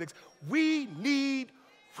else to get excited? We need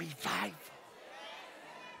revival.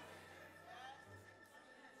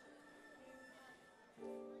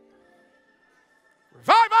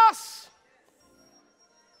 Revive us,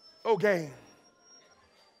 oh gang.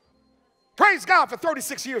 Praise God for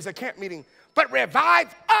 36 years at camp meeting, but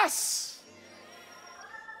revive us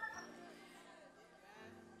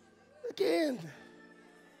again.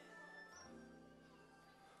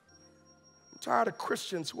 I'm tired of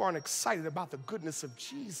Christians who aren't excited about the goodness of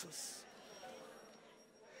Jesus.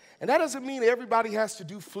 And that doesn't mean everybody has to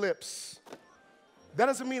do flips. That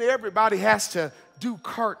doesn't mean everybody has to do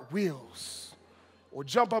cartwheels or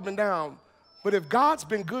jump up and down. But if God's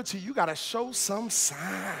been good to you, you got to show some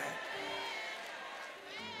sign.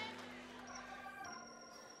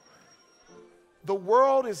 The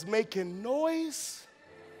world is making noise,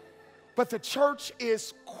 but the church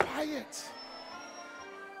is quiet.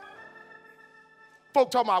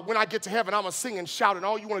 Folk talking about when I get to heaven, I'm going to sing and shout, and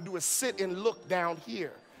all you want to do is sit and look down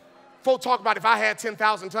here. Folk talk about if I had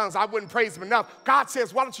 10,000 tongues, I wouldn't praise him enough. God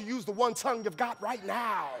says, why don't you use the one tongue you've got right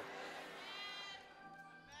now?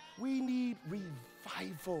 We need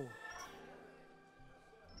revival.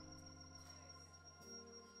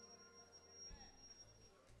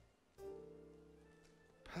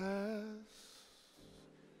 Pass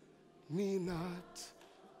me not,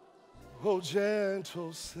 O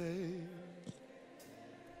gentle Savior.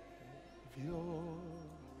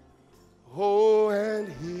 Oh, and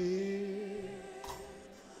hear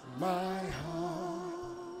my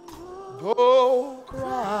humble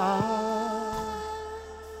cry.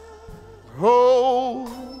 Oh,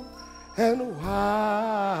 and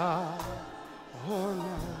why on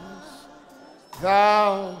us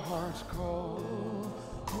thou art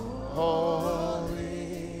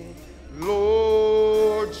calling,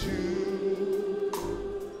 Lord, do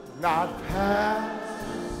not pass.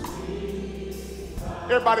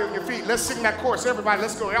 Everybody on your feet, let's sing that chorus. Everybody,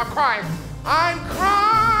 let's go. I'm crying. I'm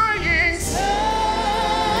crying, Savior.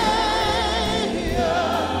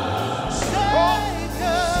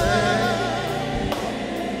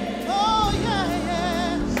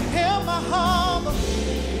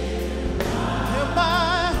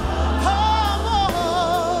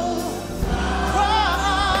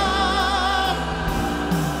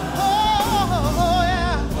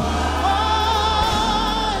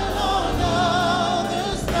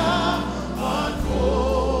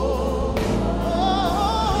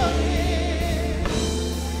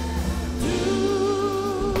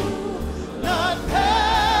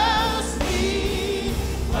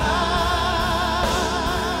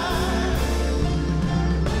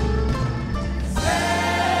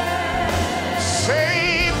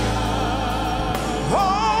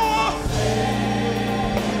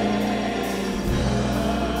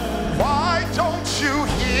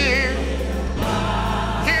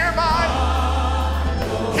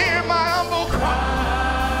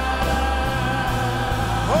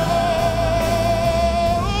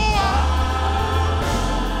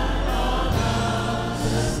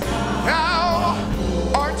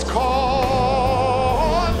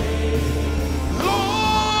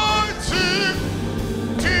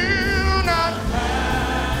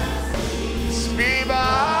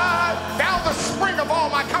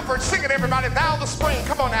 Sing it, everybody. Thou the spring.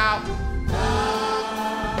 Come on now.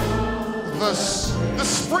 The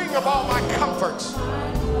spring of all my comforts.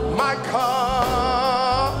 My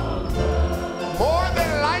cup. More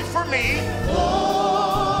than life for me.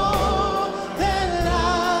 More than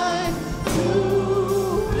life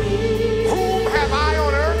to me. Whom have I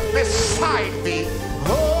on earth beside thee?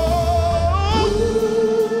 Oh,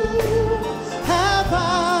 have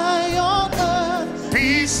I on earth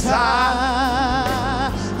beside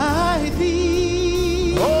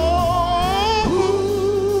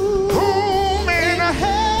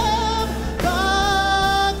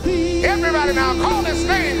now? Call his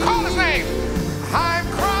name. Call his name. I'm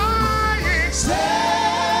crying, Savior.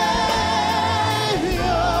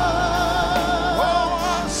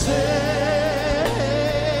 Oh, Savior.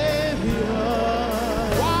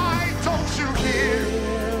 Why don't you hear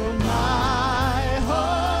my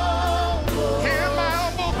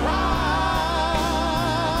humble cry?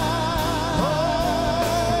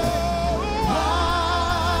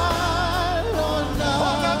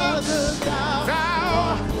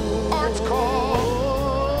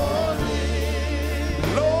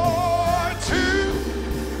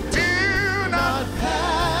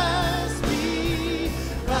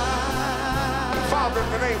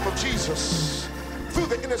 Jesus, through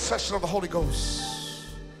the intercession of the Holy Ghost,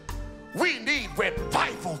 we need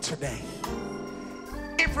revival today.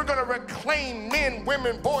 If we're going to reclaim men,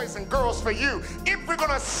 women, boys, and girls for you, if we're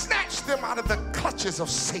going to snatch them out of the clutches of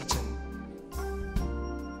Satan,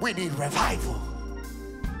 we need revival.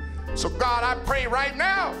 So God, I pray right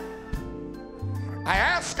now, I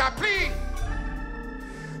ask, I plead,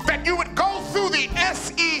 that you would go through the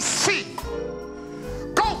SEC,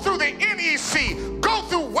 go through the NEC, go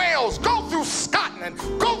through Wales, go through Scotland,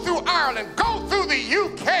 go through Ireland, go through the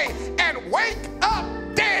UK, and wake up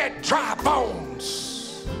dead dry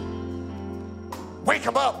bones. Wake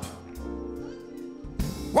them up.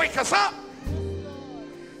 Wake us up.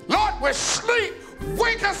 Lord, we're asleep.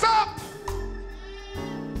 Wake us up.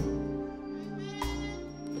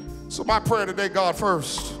 So my prayer today, God,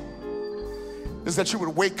 first, is that you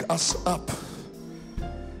would wake us up.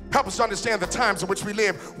 Help us to understand the times in which we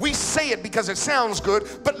live. We say it because it sounds good,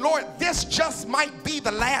 but Lord, this just might be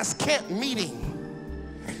the last camp meeting.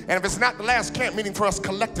 And if it's not the last camp meeting for us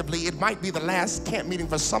collectively, it might be the last camp meeting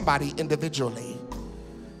for somebody individually.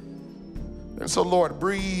 And so, Lord,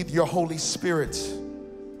 breathe your Holy Spirit.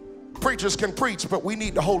 Preachers can preach, but we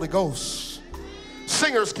need the Holy Ghost.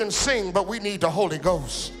 Singers can sing, but we need the Holy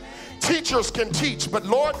Ghost. Teachers can teach, but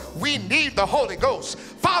Lord, we need the Holy Ghost.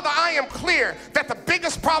 Father, I am clear that the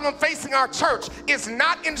biggest problem facing our church is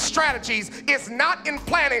not in strategies, is not in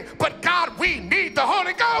planning, but God, we need the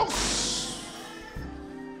Holy Ghost.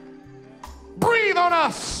 Breathe on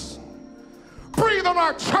us. Breathe on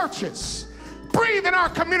our churches. Breathe in our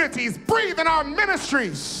communities. Breathe in our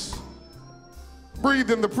ministries.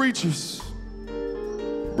 Breathe in the preachers.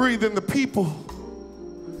 Breathe in the people.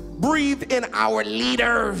 Breathe in our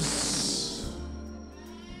leaders.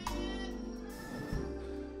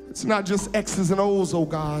 It's not just X's and O's, oh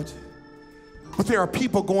God, but there are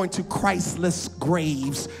people going to Christless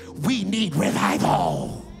graves. We need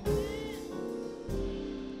revival.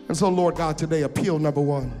 And so, Lord God, today, appeal number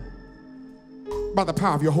one, by the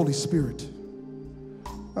power of your Holy Spirit.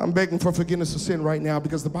 I'm begging for forgiveness of sin right now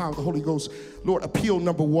because the power of the Holy Ghost. Lord, appeal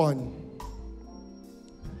number one.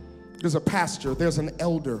 There's a pastor, there's an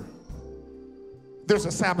elder, there's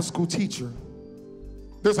a Sabbath school teacher,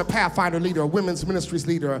 there's a Pathfinder leader, a women's ministries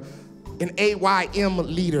leader, an AYM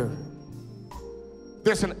leader,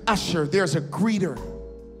 there's an usher, there's a greeter.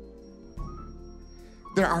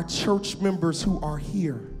 There are church members who are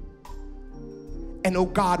here. And oh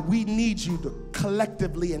God, we need you to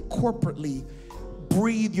collectively and corporately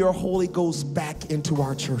breathe your Holy Ghost back into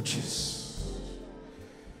our churches,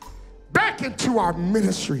 back into our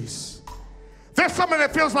ministries. There's someone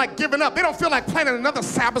that feels like giving up. They don't feel like planning another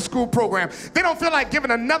Sabbath school program. They don't feel like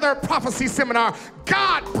giving another prophecy seminar.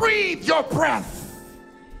 God, breathe your breath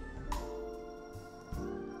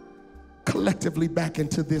collectively back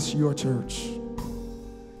into this, your church.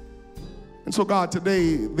 And so, God,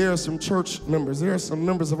 today there are some church members, there are some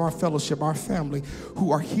members of our fellowship, our family,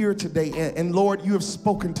 who are here today. And Lord, you have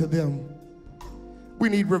spoken to them. We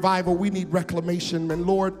need revival, we need reclamation. And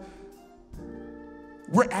Lord,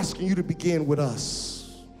 we're asking you to begin with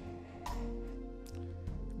us.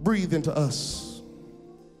 Breathe into us.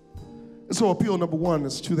 And so appeal number one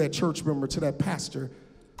is to that church member, to that pastor,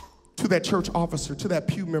 to that church officer, to that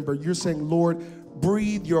pew member. You're saying, Lord,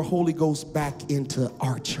 breathe your Holy Ghost back into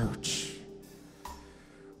our church.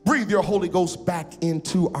 Breathe your Holy Ghost back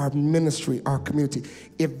into our ministry, our community.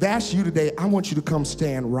 If that's you today, I want you to come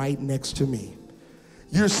stand right next to me.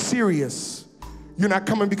 You're serious. You're not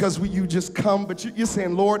coming because you just come, but you're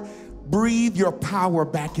saying, Lord, breathe your power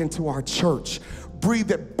back into our church. Breathe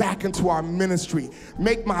it back into our ministry.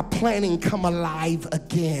 Make my planning come alive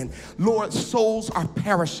again. Lord, souls are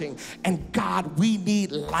perishing, and God, we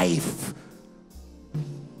need life.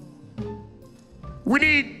 We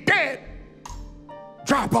need dead,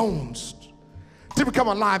 dry bones to become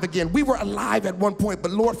alive again. We were alive at one point,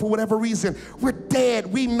 but Lord, for whatever reason, we're dead.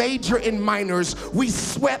 We major in minors. We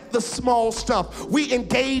sweat the small stuff. We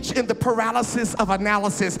engage in the paralysis of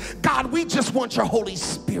analysis. God, we just want your Holy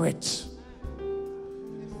Spirit.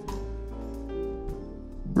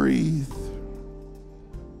 Breathe.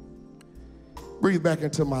 Breathe back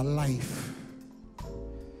into my life.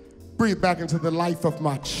 Breathe back into the life of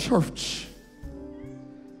my church.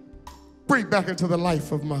 Breathe back into the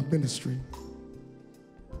life of my ministry.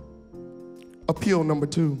 Appeal number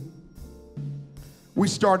two. We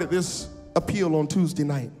started this appeal on Tuesday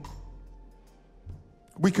night.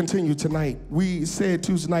 We continue tonight. We said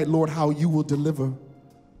Tuesday night, Lord, how you will deliver.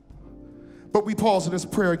 But we pause in this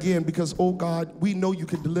prayer again because, oh God, we know you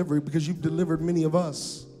can deliver because you've delivered many of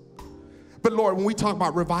us. But Lord, when we talk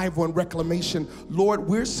about revival and reclamation, Lord,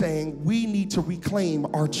 we're saying we need to reclaim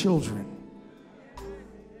our children.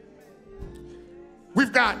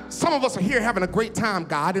 We've got, some of us are here having a great time,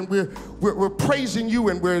 God, and we're praising you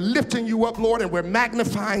and we're lifting you up, Lord, and we're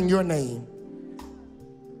magnifying your name.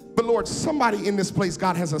 But Lord, somebody in this place,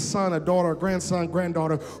 God, has a son, a daughter, a grandson,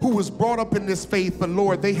 granddaughter who was brought up in this faith, but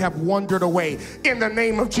Lord, they have wandered away. In the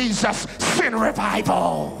name of Jesus, send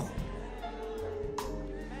revival.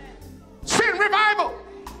 Send revival.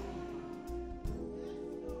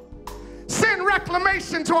 Send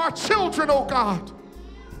reclamation to our children, oh God.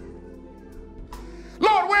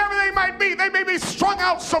 Lord, wherever they They may be strung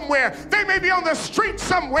out somewhere. They may be on the street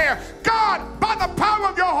somewhere. God, by the power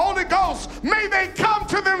of your Holy Ghost, may they come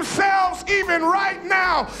to themselves even right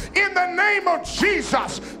now in the name of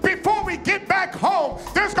Jesus. Before we get back home,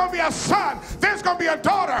 there's going to be a son, there's going to be a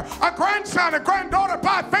daughter, a grandson, a granddaughter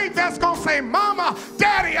by faith that's going to say, Mama,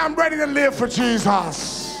 Daddy, I'm ready to live for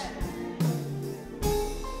Jesus.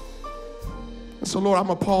 And so, Lord, I'm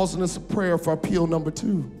going to pause in this prayer for appeal number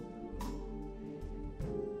 2.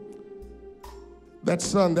 That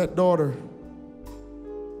son, that daughter,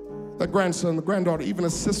 that grandson, the granddaughter, even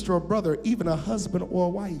a sister or brother, even a husband or a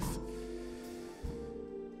wife,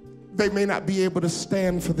 they may not be able to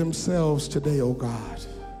stand for themselves today, oh God.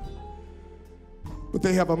 But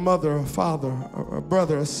they have a mother, a father, a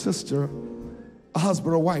brother, a sister, a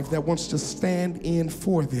husband or wife that wants to stand in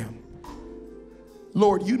for them.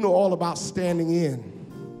 Lord, you know all about standing in.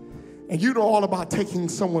 And you know all about taking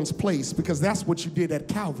someone's place, because that's what you did at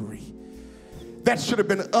Calvary. That should have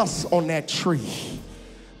been us on that tree.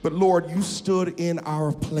 But Lord, you stood in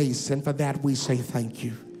our place, and for that we say thank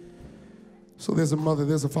you. So there's a mother,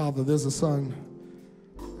 there's a father, there's a son,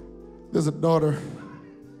 there's a daughter,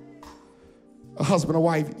 a husband, a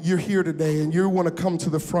wife. You're here today and you want to come to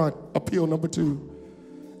the front, appeal number 2,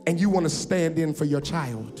 and you want to stand in for your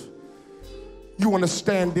child. You want to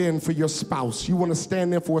stand in for your spouse. You want to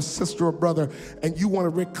stand in for a sister or brother, and you want to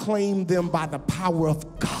reclaim them by the power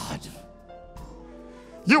of God.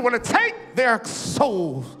 You want to take their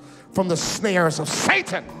soul from the snares of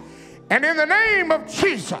Satan. And in the name of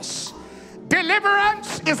Jesus,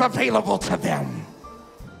 deliverance is available to them.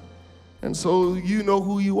 And so you know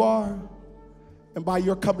who you are. And by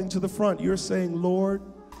your coming to the front, you're saying, Lord,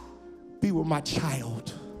 be with my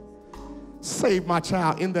child. Save my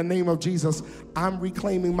child. In the name of Jesus, I'm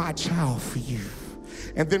reclaiming my child for you.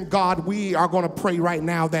 And then, God, we are going to pray right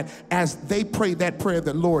now that as they pray that prayer,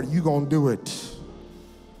 that, Lord, you're going to do it.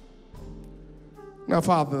 Now,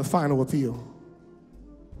 Father, the final appeal.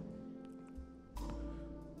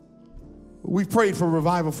 We prayed for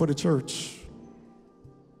revival for the church.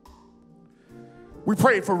 We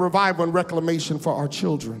prayed for revival and reclamation for our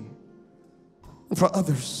children and for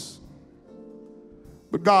others.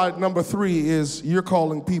 But God, number 3 is you're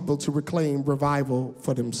calling people to reclaim revival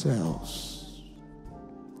for themselves.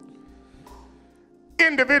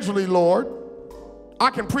 Individually, Lord,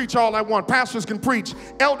 I can preach all I want. Pastors can preach,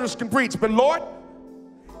 elders can preach, but Lord,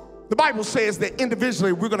 the Bible says that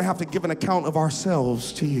individually we're going to have to give an account of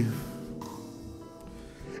ourselves to you.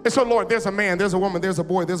 And so, Lord, there's a man, there's a woman, there's a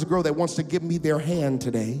boy, there's a girl that wants to give me their hand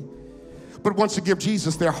today, but wants to give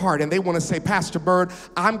Jesus their heart. And they want to say, Pastor Byrd,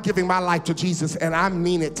 I'm giving my life to Jesus, and I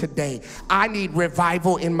mean it today. I need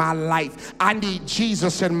revival in my life. I need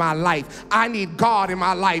Jesus in my life. I need God in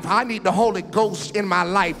my life. I need the Holy Ghost in my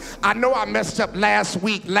life. I know I messed up last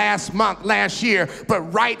week, last month, last year, but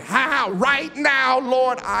right now,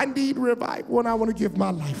 Lord, I need revival, and I want to give my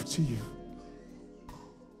life to you.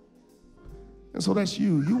 And so that's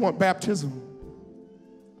you. You want baptism.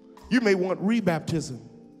 You may want rebaptism.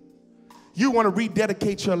 You want to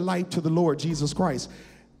rededicate your life to the Lord Jesus Christ.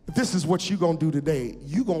 This is what you're going to do today.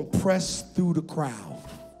 You're going to press through the crowd.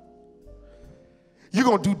 You're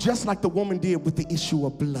going to do just like the woman did with the issue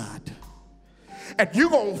of blood. And you're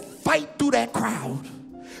going to fight through that crowd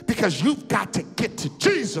because you've got to get to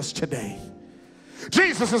Jesus today.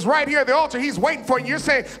 Jesus is right here at the altar. He's waiting for you. You're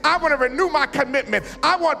saying, I want to renew my commitment.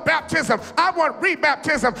 I want baptism. I want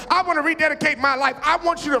rebaptism. I want to rededicate my life. I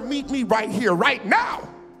want you to meet me right here, right now,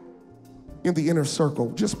 in the inner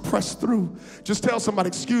circle. Just press through. Just tell somebody,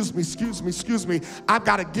 excuse me, excuse me, excuse me. I've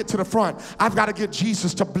got to get to the front. I've got to get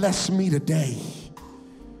Jesus to bless me today.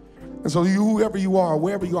 And so you, whoever you are,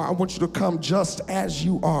 wherever you are, I want you to come just as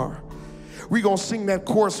you are. We're going to sing that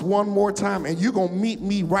chorus one more time, and you're going to meet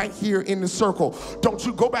me right here in the circle. Don't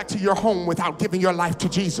you go back to your home without giving your life to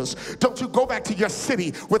Jesus. Don't you go back to your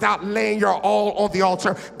city without laying your all on the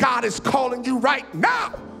altar. God is calling you right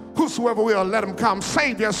now. Whosoever will, let him come.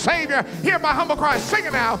 Savior, Savior, hear my humble cry. Sing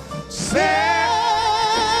it now. Savior.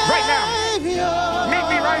 Right now. Meet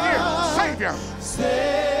me right here. Savior.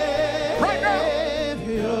 Savior. Right now.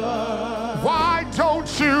 Why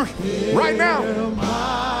don't you right now?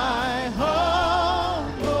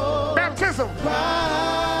 Baptism.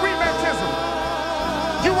 Rebaptism.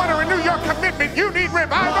 You want to renew your commitment. You need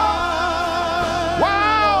revival.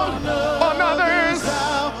 Wow. On others.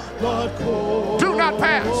 Do not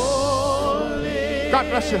pass. God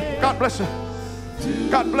bless you. God bless you.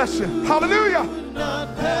 God bless you. Hallelujah.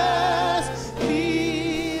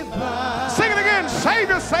 Sing it again.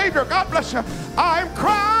 Savior, Savior. God bless you. I'm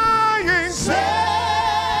crying. Savior.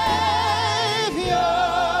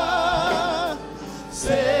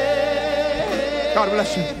 Savior. God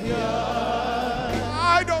bless you.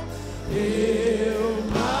 I don't hear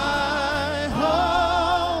my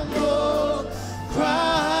humble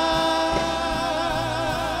cry.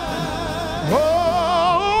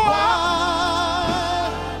 Oh, Why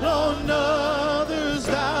don't others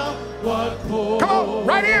doubt what for? come on,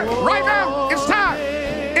 right here, right now. It's time.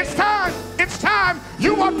 It's time. It's time.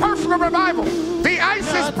 You want personal revival. The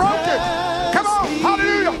ice is broken. Come on,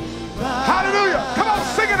 hallelujah. Hallelujah. Come on,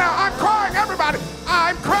 sing it now. I'm crying, everybody.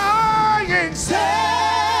 I'm crying. Savior.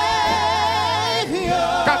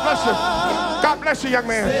 God bless you. God bless you, young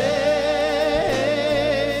man.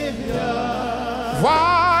 Savior.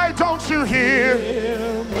 Why don't you hear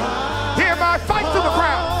my fight through the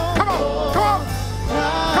crowd? Come on, come on,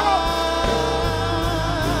 come on.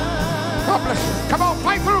 God bless you. Come on,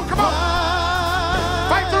 fight through, come on.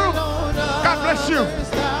 Fight through. God bless you.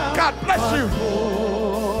 God bless you.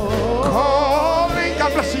 Calling.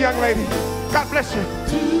 God bless you, young lady. God bless you.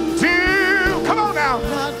 Come on now.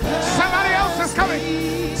 Somebody else is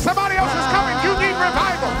coming. Somebody else is coming. You need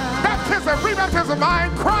revival. Baptism, rebaptism.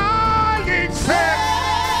 I'm crying. Savior.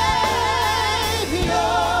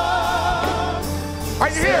 Are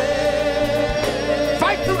you here?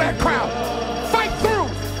 Fight through that crowd. Fight through.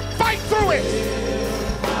 Fight through it.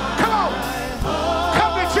 Come on.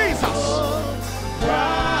 Come to Jesus.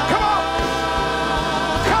 Come on.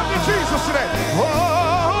 Come to Jesus today. Oh.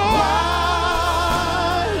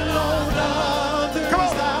 Come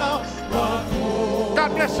on. God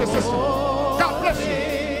bless you, sister. God bless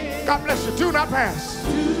you. God bless you. Do not pass.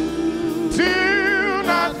 Do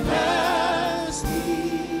not pass.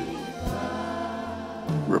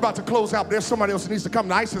 We're about to close out. There's somebody else that needs to come.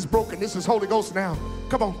 The ice is broken. This is Holy Ghost now.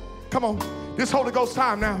 Come on. Come on. This Holy Ghost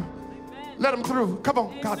time now. Let them through. Come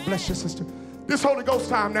on. God bless you, sister. This Holy Ghost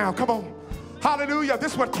time now. Come on. Hallelujah.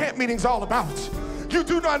 This is what camp meeting's all about. You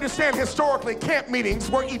do not understand historically camp meetings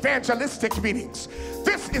were evangelistic meetings.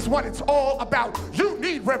 This is what it's all about. You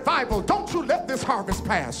need revival. Don't you let this harvest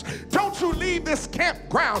pass. Don't you leave this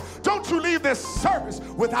campground. Don't you leave this service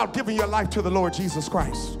without giving your life to the Lord Jesus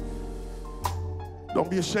Christ. Don't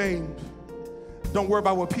be ashamed. Don't worry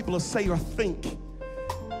about what people will say or think.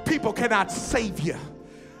 People cannot save you.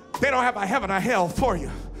 They don't have a heaven or hell for you.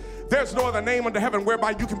 There's no other name under heaven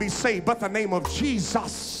whereby you can be saved but the name of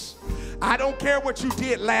Jesus. I don't care what you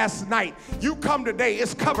did last night. You come today,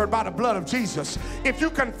 it's covered by the blood of Jesus. If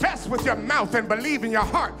you confess with your mouth and believe in your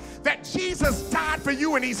heart that Jesus died for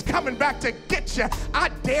you and he's coming back to get you, I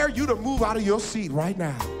dare you to move out of your seat right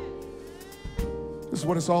now. This is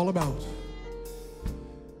what it's all about.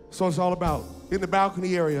 So it's all about in the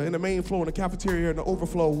balcony area, in the main floor, in the cafeteria, in the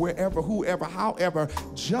overflow, wherever, whoever, however,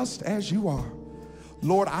 just as you are.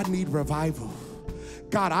 Lord, I need revival.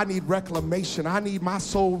 God, I need reclamation. I need my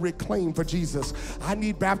soul reclaimed for Jesus. I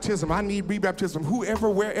need baptism. I need rebaptism. Whoever,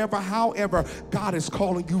 wherever, however, God is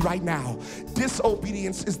calling you right now.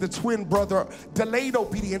 Disobedience is the twin brother. Delayed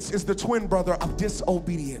obedience is the twin brother of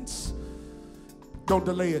disobedience. Don't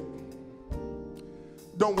delay it.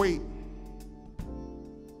 Don't wait.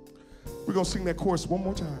 We're going to sing that chorus one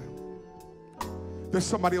more time. There's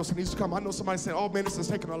somebody else that needs to come. I know somebody said, oh man, this is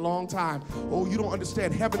taking a long time. Oh, you don't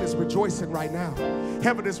understand. Heaven is rejoicing right now.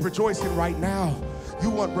 Heaven is rejoicing right now. You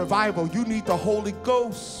want revival. You need the Holy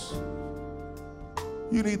Ghost.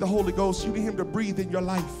 You need the Holy Ghost. You need him to breathe in your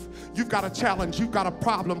life. You've got a challenge. You've got a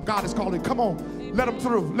problem. God is calling. Come on. Let him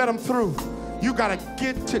through. Let him through. You got to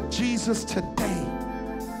get to Jesus today.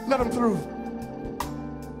 Let him through.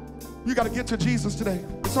 You got to get to Jesus today.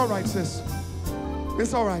 It's all right, sis.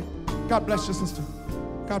 It's all right. God bless you, sister.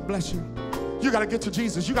 God bless you. You got to get to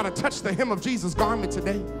Jesus. You got to touch the hem of Jesus' garment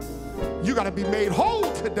today. You got to be made whole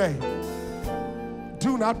today.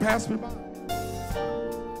 Do not pass me by.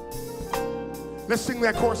 Let's sing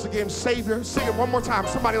that chorus again. Savior. Sing it one more time.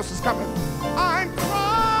 Somebody else is coming. I'm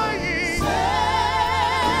crying.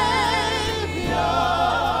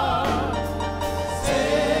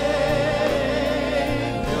 Savior.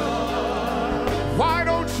 Why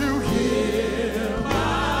don't you hear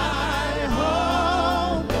my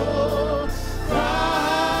humble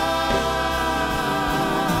cry?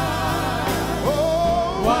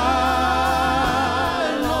 Oh,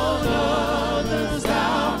 Why don't others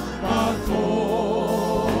thou art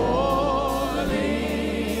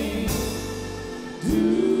calling?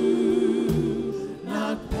 Do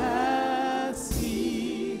not pass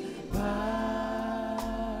me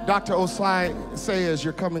by. Dr. Osai says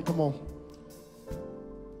you're coming. Come on.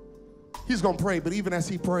 He's going to pray, but even as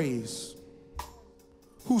he prays,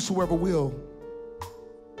 whosoever will,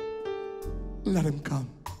 let him come.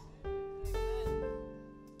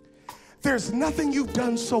 There's nothing you've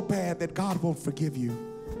done so bad that God won't forgive you.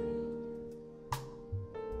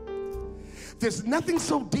 There's nothing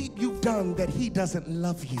so deep you've done that he doesn't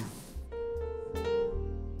love you.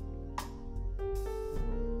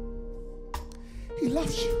 He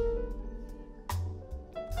loves you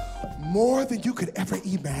more than you could ever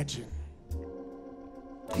imagine.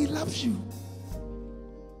 He loves you.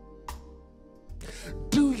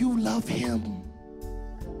 Do you love him?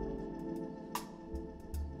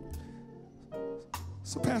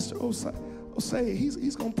 So Pastor Osei,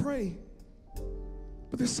 he's going to pray.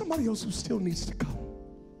 But there's somebody else who still needs to come.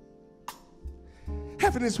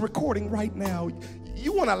 Heaven is recording right now.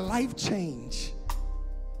 You want a life change.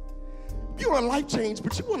 You want a life change,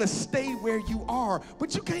 but you want to stay where you are.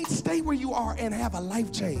 But you can't stay where you are and have a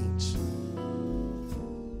life change.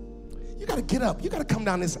 You got to get up. You got to come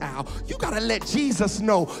down this aisle. You got to let Jesus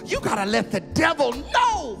know. You got to let the devil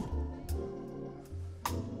know.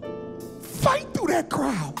 Fight through that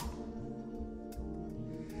crowd.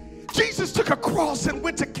 Jesus took a cross and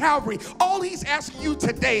went to Calvary. All he's asking you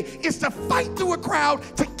today is to fight through a crowd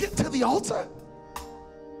to get to the altar.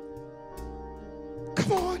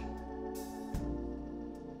 Come on.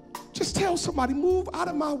 Just tell somebody, move out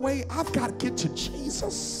of my way. I've got to get to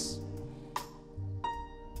Jesus.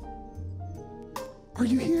 Are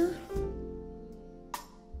you here?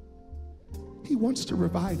 He wants to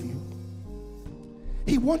revive you.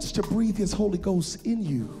 He wants to breathe his Holy Ghost in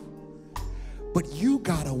you. But you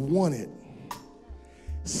gotta want it.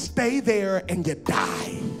 Stay there and you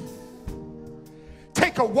die.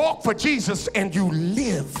 Take a walk for Jesus and you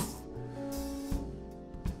live.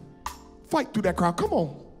 Fight through that crowd. Come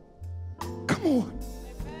on. Come on.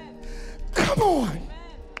 Come on.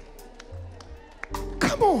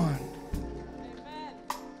 Come on.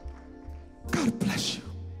 God bless you.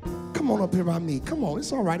 Come on up here by me. Come on.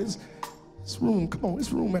 It's all right. It's room. Come on.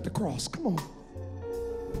 It's room at the cross. Come on.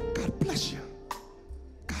 God bless you.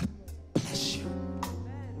 God bless you.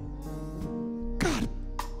 God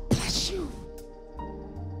bless you.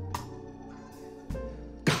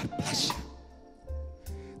 God bless you.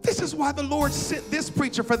 This is why the Lord sent this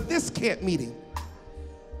preacher for this camp meeting.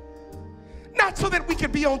 Not so that we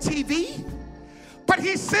could be on TV, but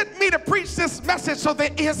he sent me to preach this message so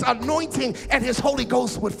that his anointing and his Holy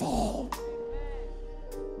Ghost would fall.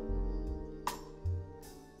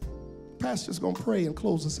 Pastor's going to pray and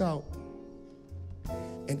close us out.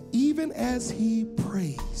 And even as he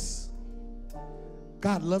prays,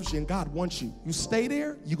 God loves you and God wants you. You stay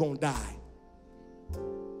there, you're going to die.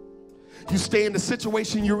 You stay in the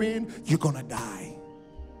situation you're in, you're going to die.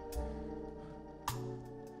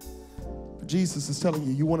 Jesus is telling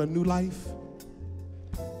you, you want a new life?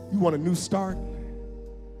 You want a new start?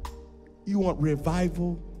 You want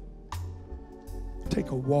revival?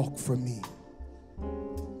 Take a walk from me.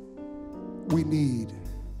 We need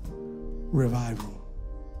revival.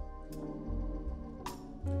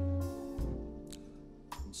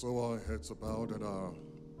 So our heads are bowed and our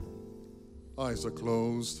eyes are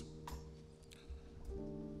closed.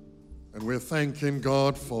 And we're thanking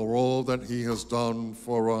God for all that he has done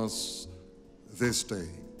for us this day.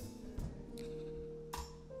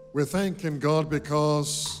 We're thanking God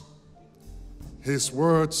because his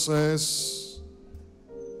word says,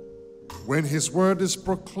 when his word is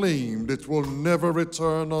proclaimed, it will never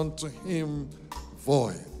return unto him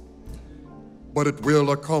void, but it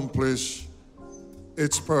will accomplish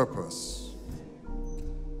its purpose.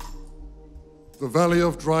 The valley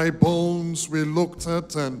of dry bones we looked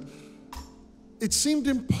at, and it seemed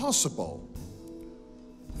impossible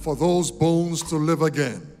for those bones to live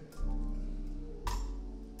again.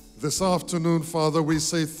 This afternoon, Father, we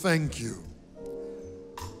say thank you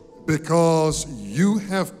because you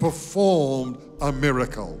have performed a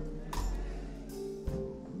miracle.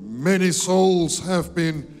 Many souls have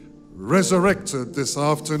been resurrected this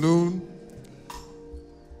afternoon.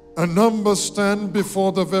 A number stand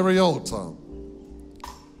before the very altar,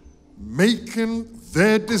 making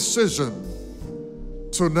their decision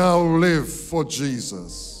to now live for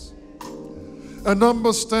Jesus. A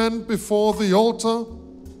number stand before the altar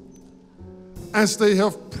as they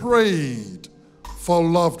have prayed for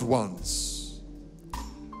loved ones,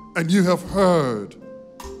 and you have heard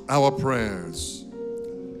our prayers.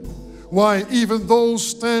 Why, even those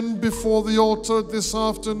stand before the altar this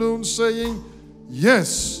afternoon saying,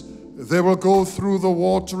 yes, they will go through the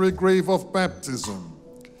watery grave of baptism.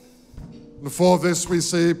 And for this we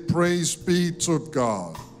say, praise be to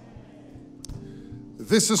God.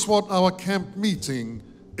 This is what our camp meeting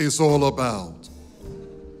is all about.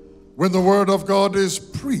 When the word of God is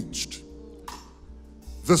preached,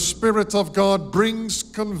 the Spirit of God brings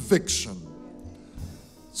conviction.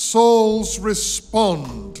 Souls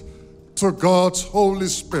respond to God's Holy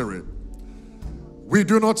Spirit. We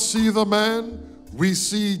do not see the man, we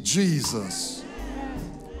see Jesus.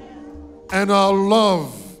 And our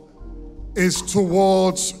love is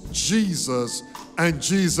towards Jesus and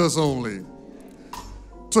Jesus only.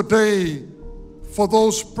 Today, for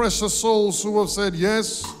those precious souls who have said,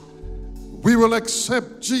 yes, we will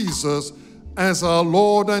accept Jesus as our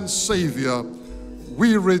Lord and Savior,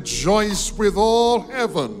 we rejoice with all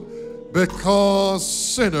heaven because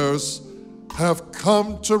sinners have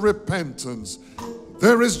come to repentance.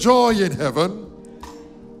 There is joy in heaven.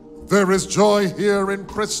 There is joy here in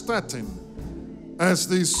Prestatin as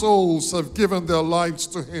these souls have given their lives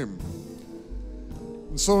to Him.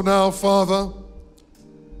 And so now, Father,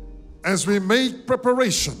 as we make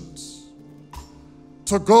preparations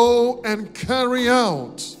to go and carry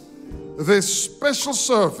out this special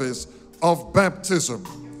service of baptism,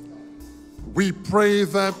 we pray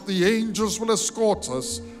that the angels will escort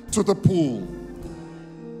us to the pool.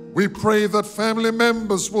 We pray that family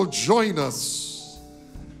members will join us.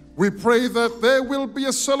 We pray that there will be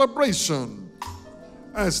a celebration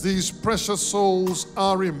as these precious souls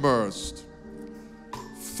are immersed.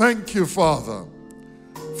 Thank you, Father,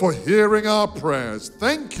 for hearing our prayers.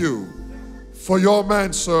 Thank you for your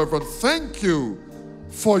manservant. Thank you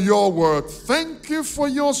for your word. Thank you for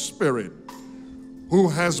your Spirit who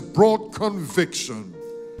has brought conviction.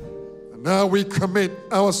 And now we commit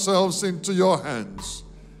ourselves into your hands.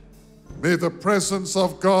 May the presence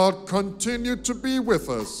of God continue to be with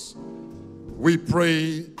us. We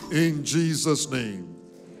pray in Jesus' name.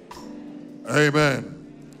 Amen.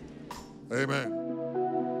 Amen.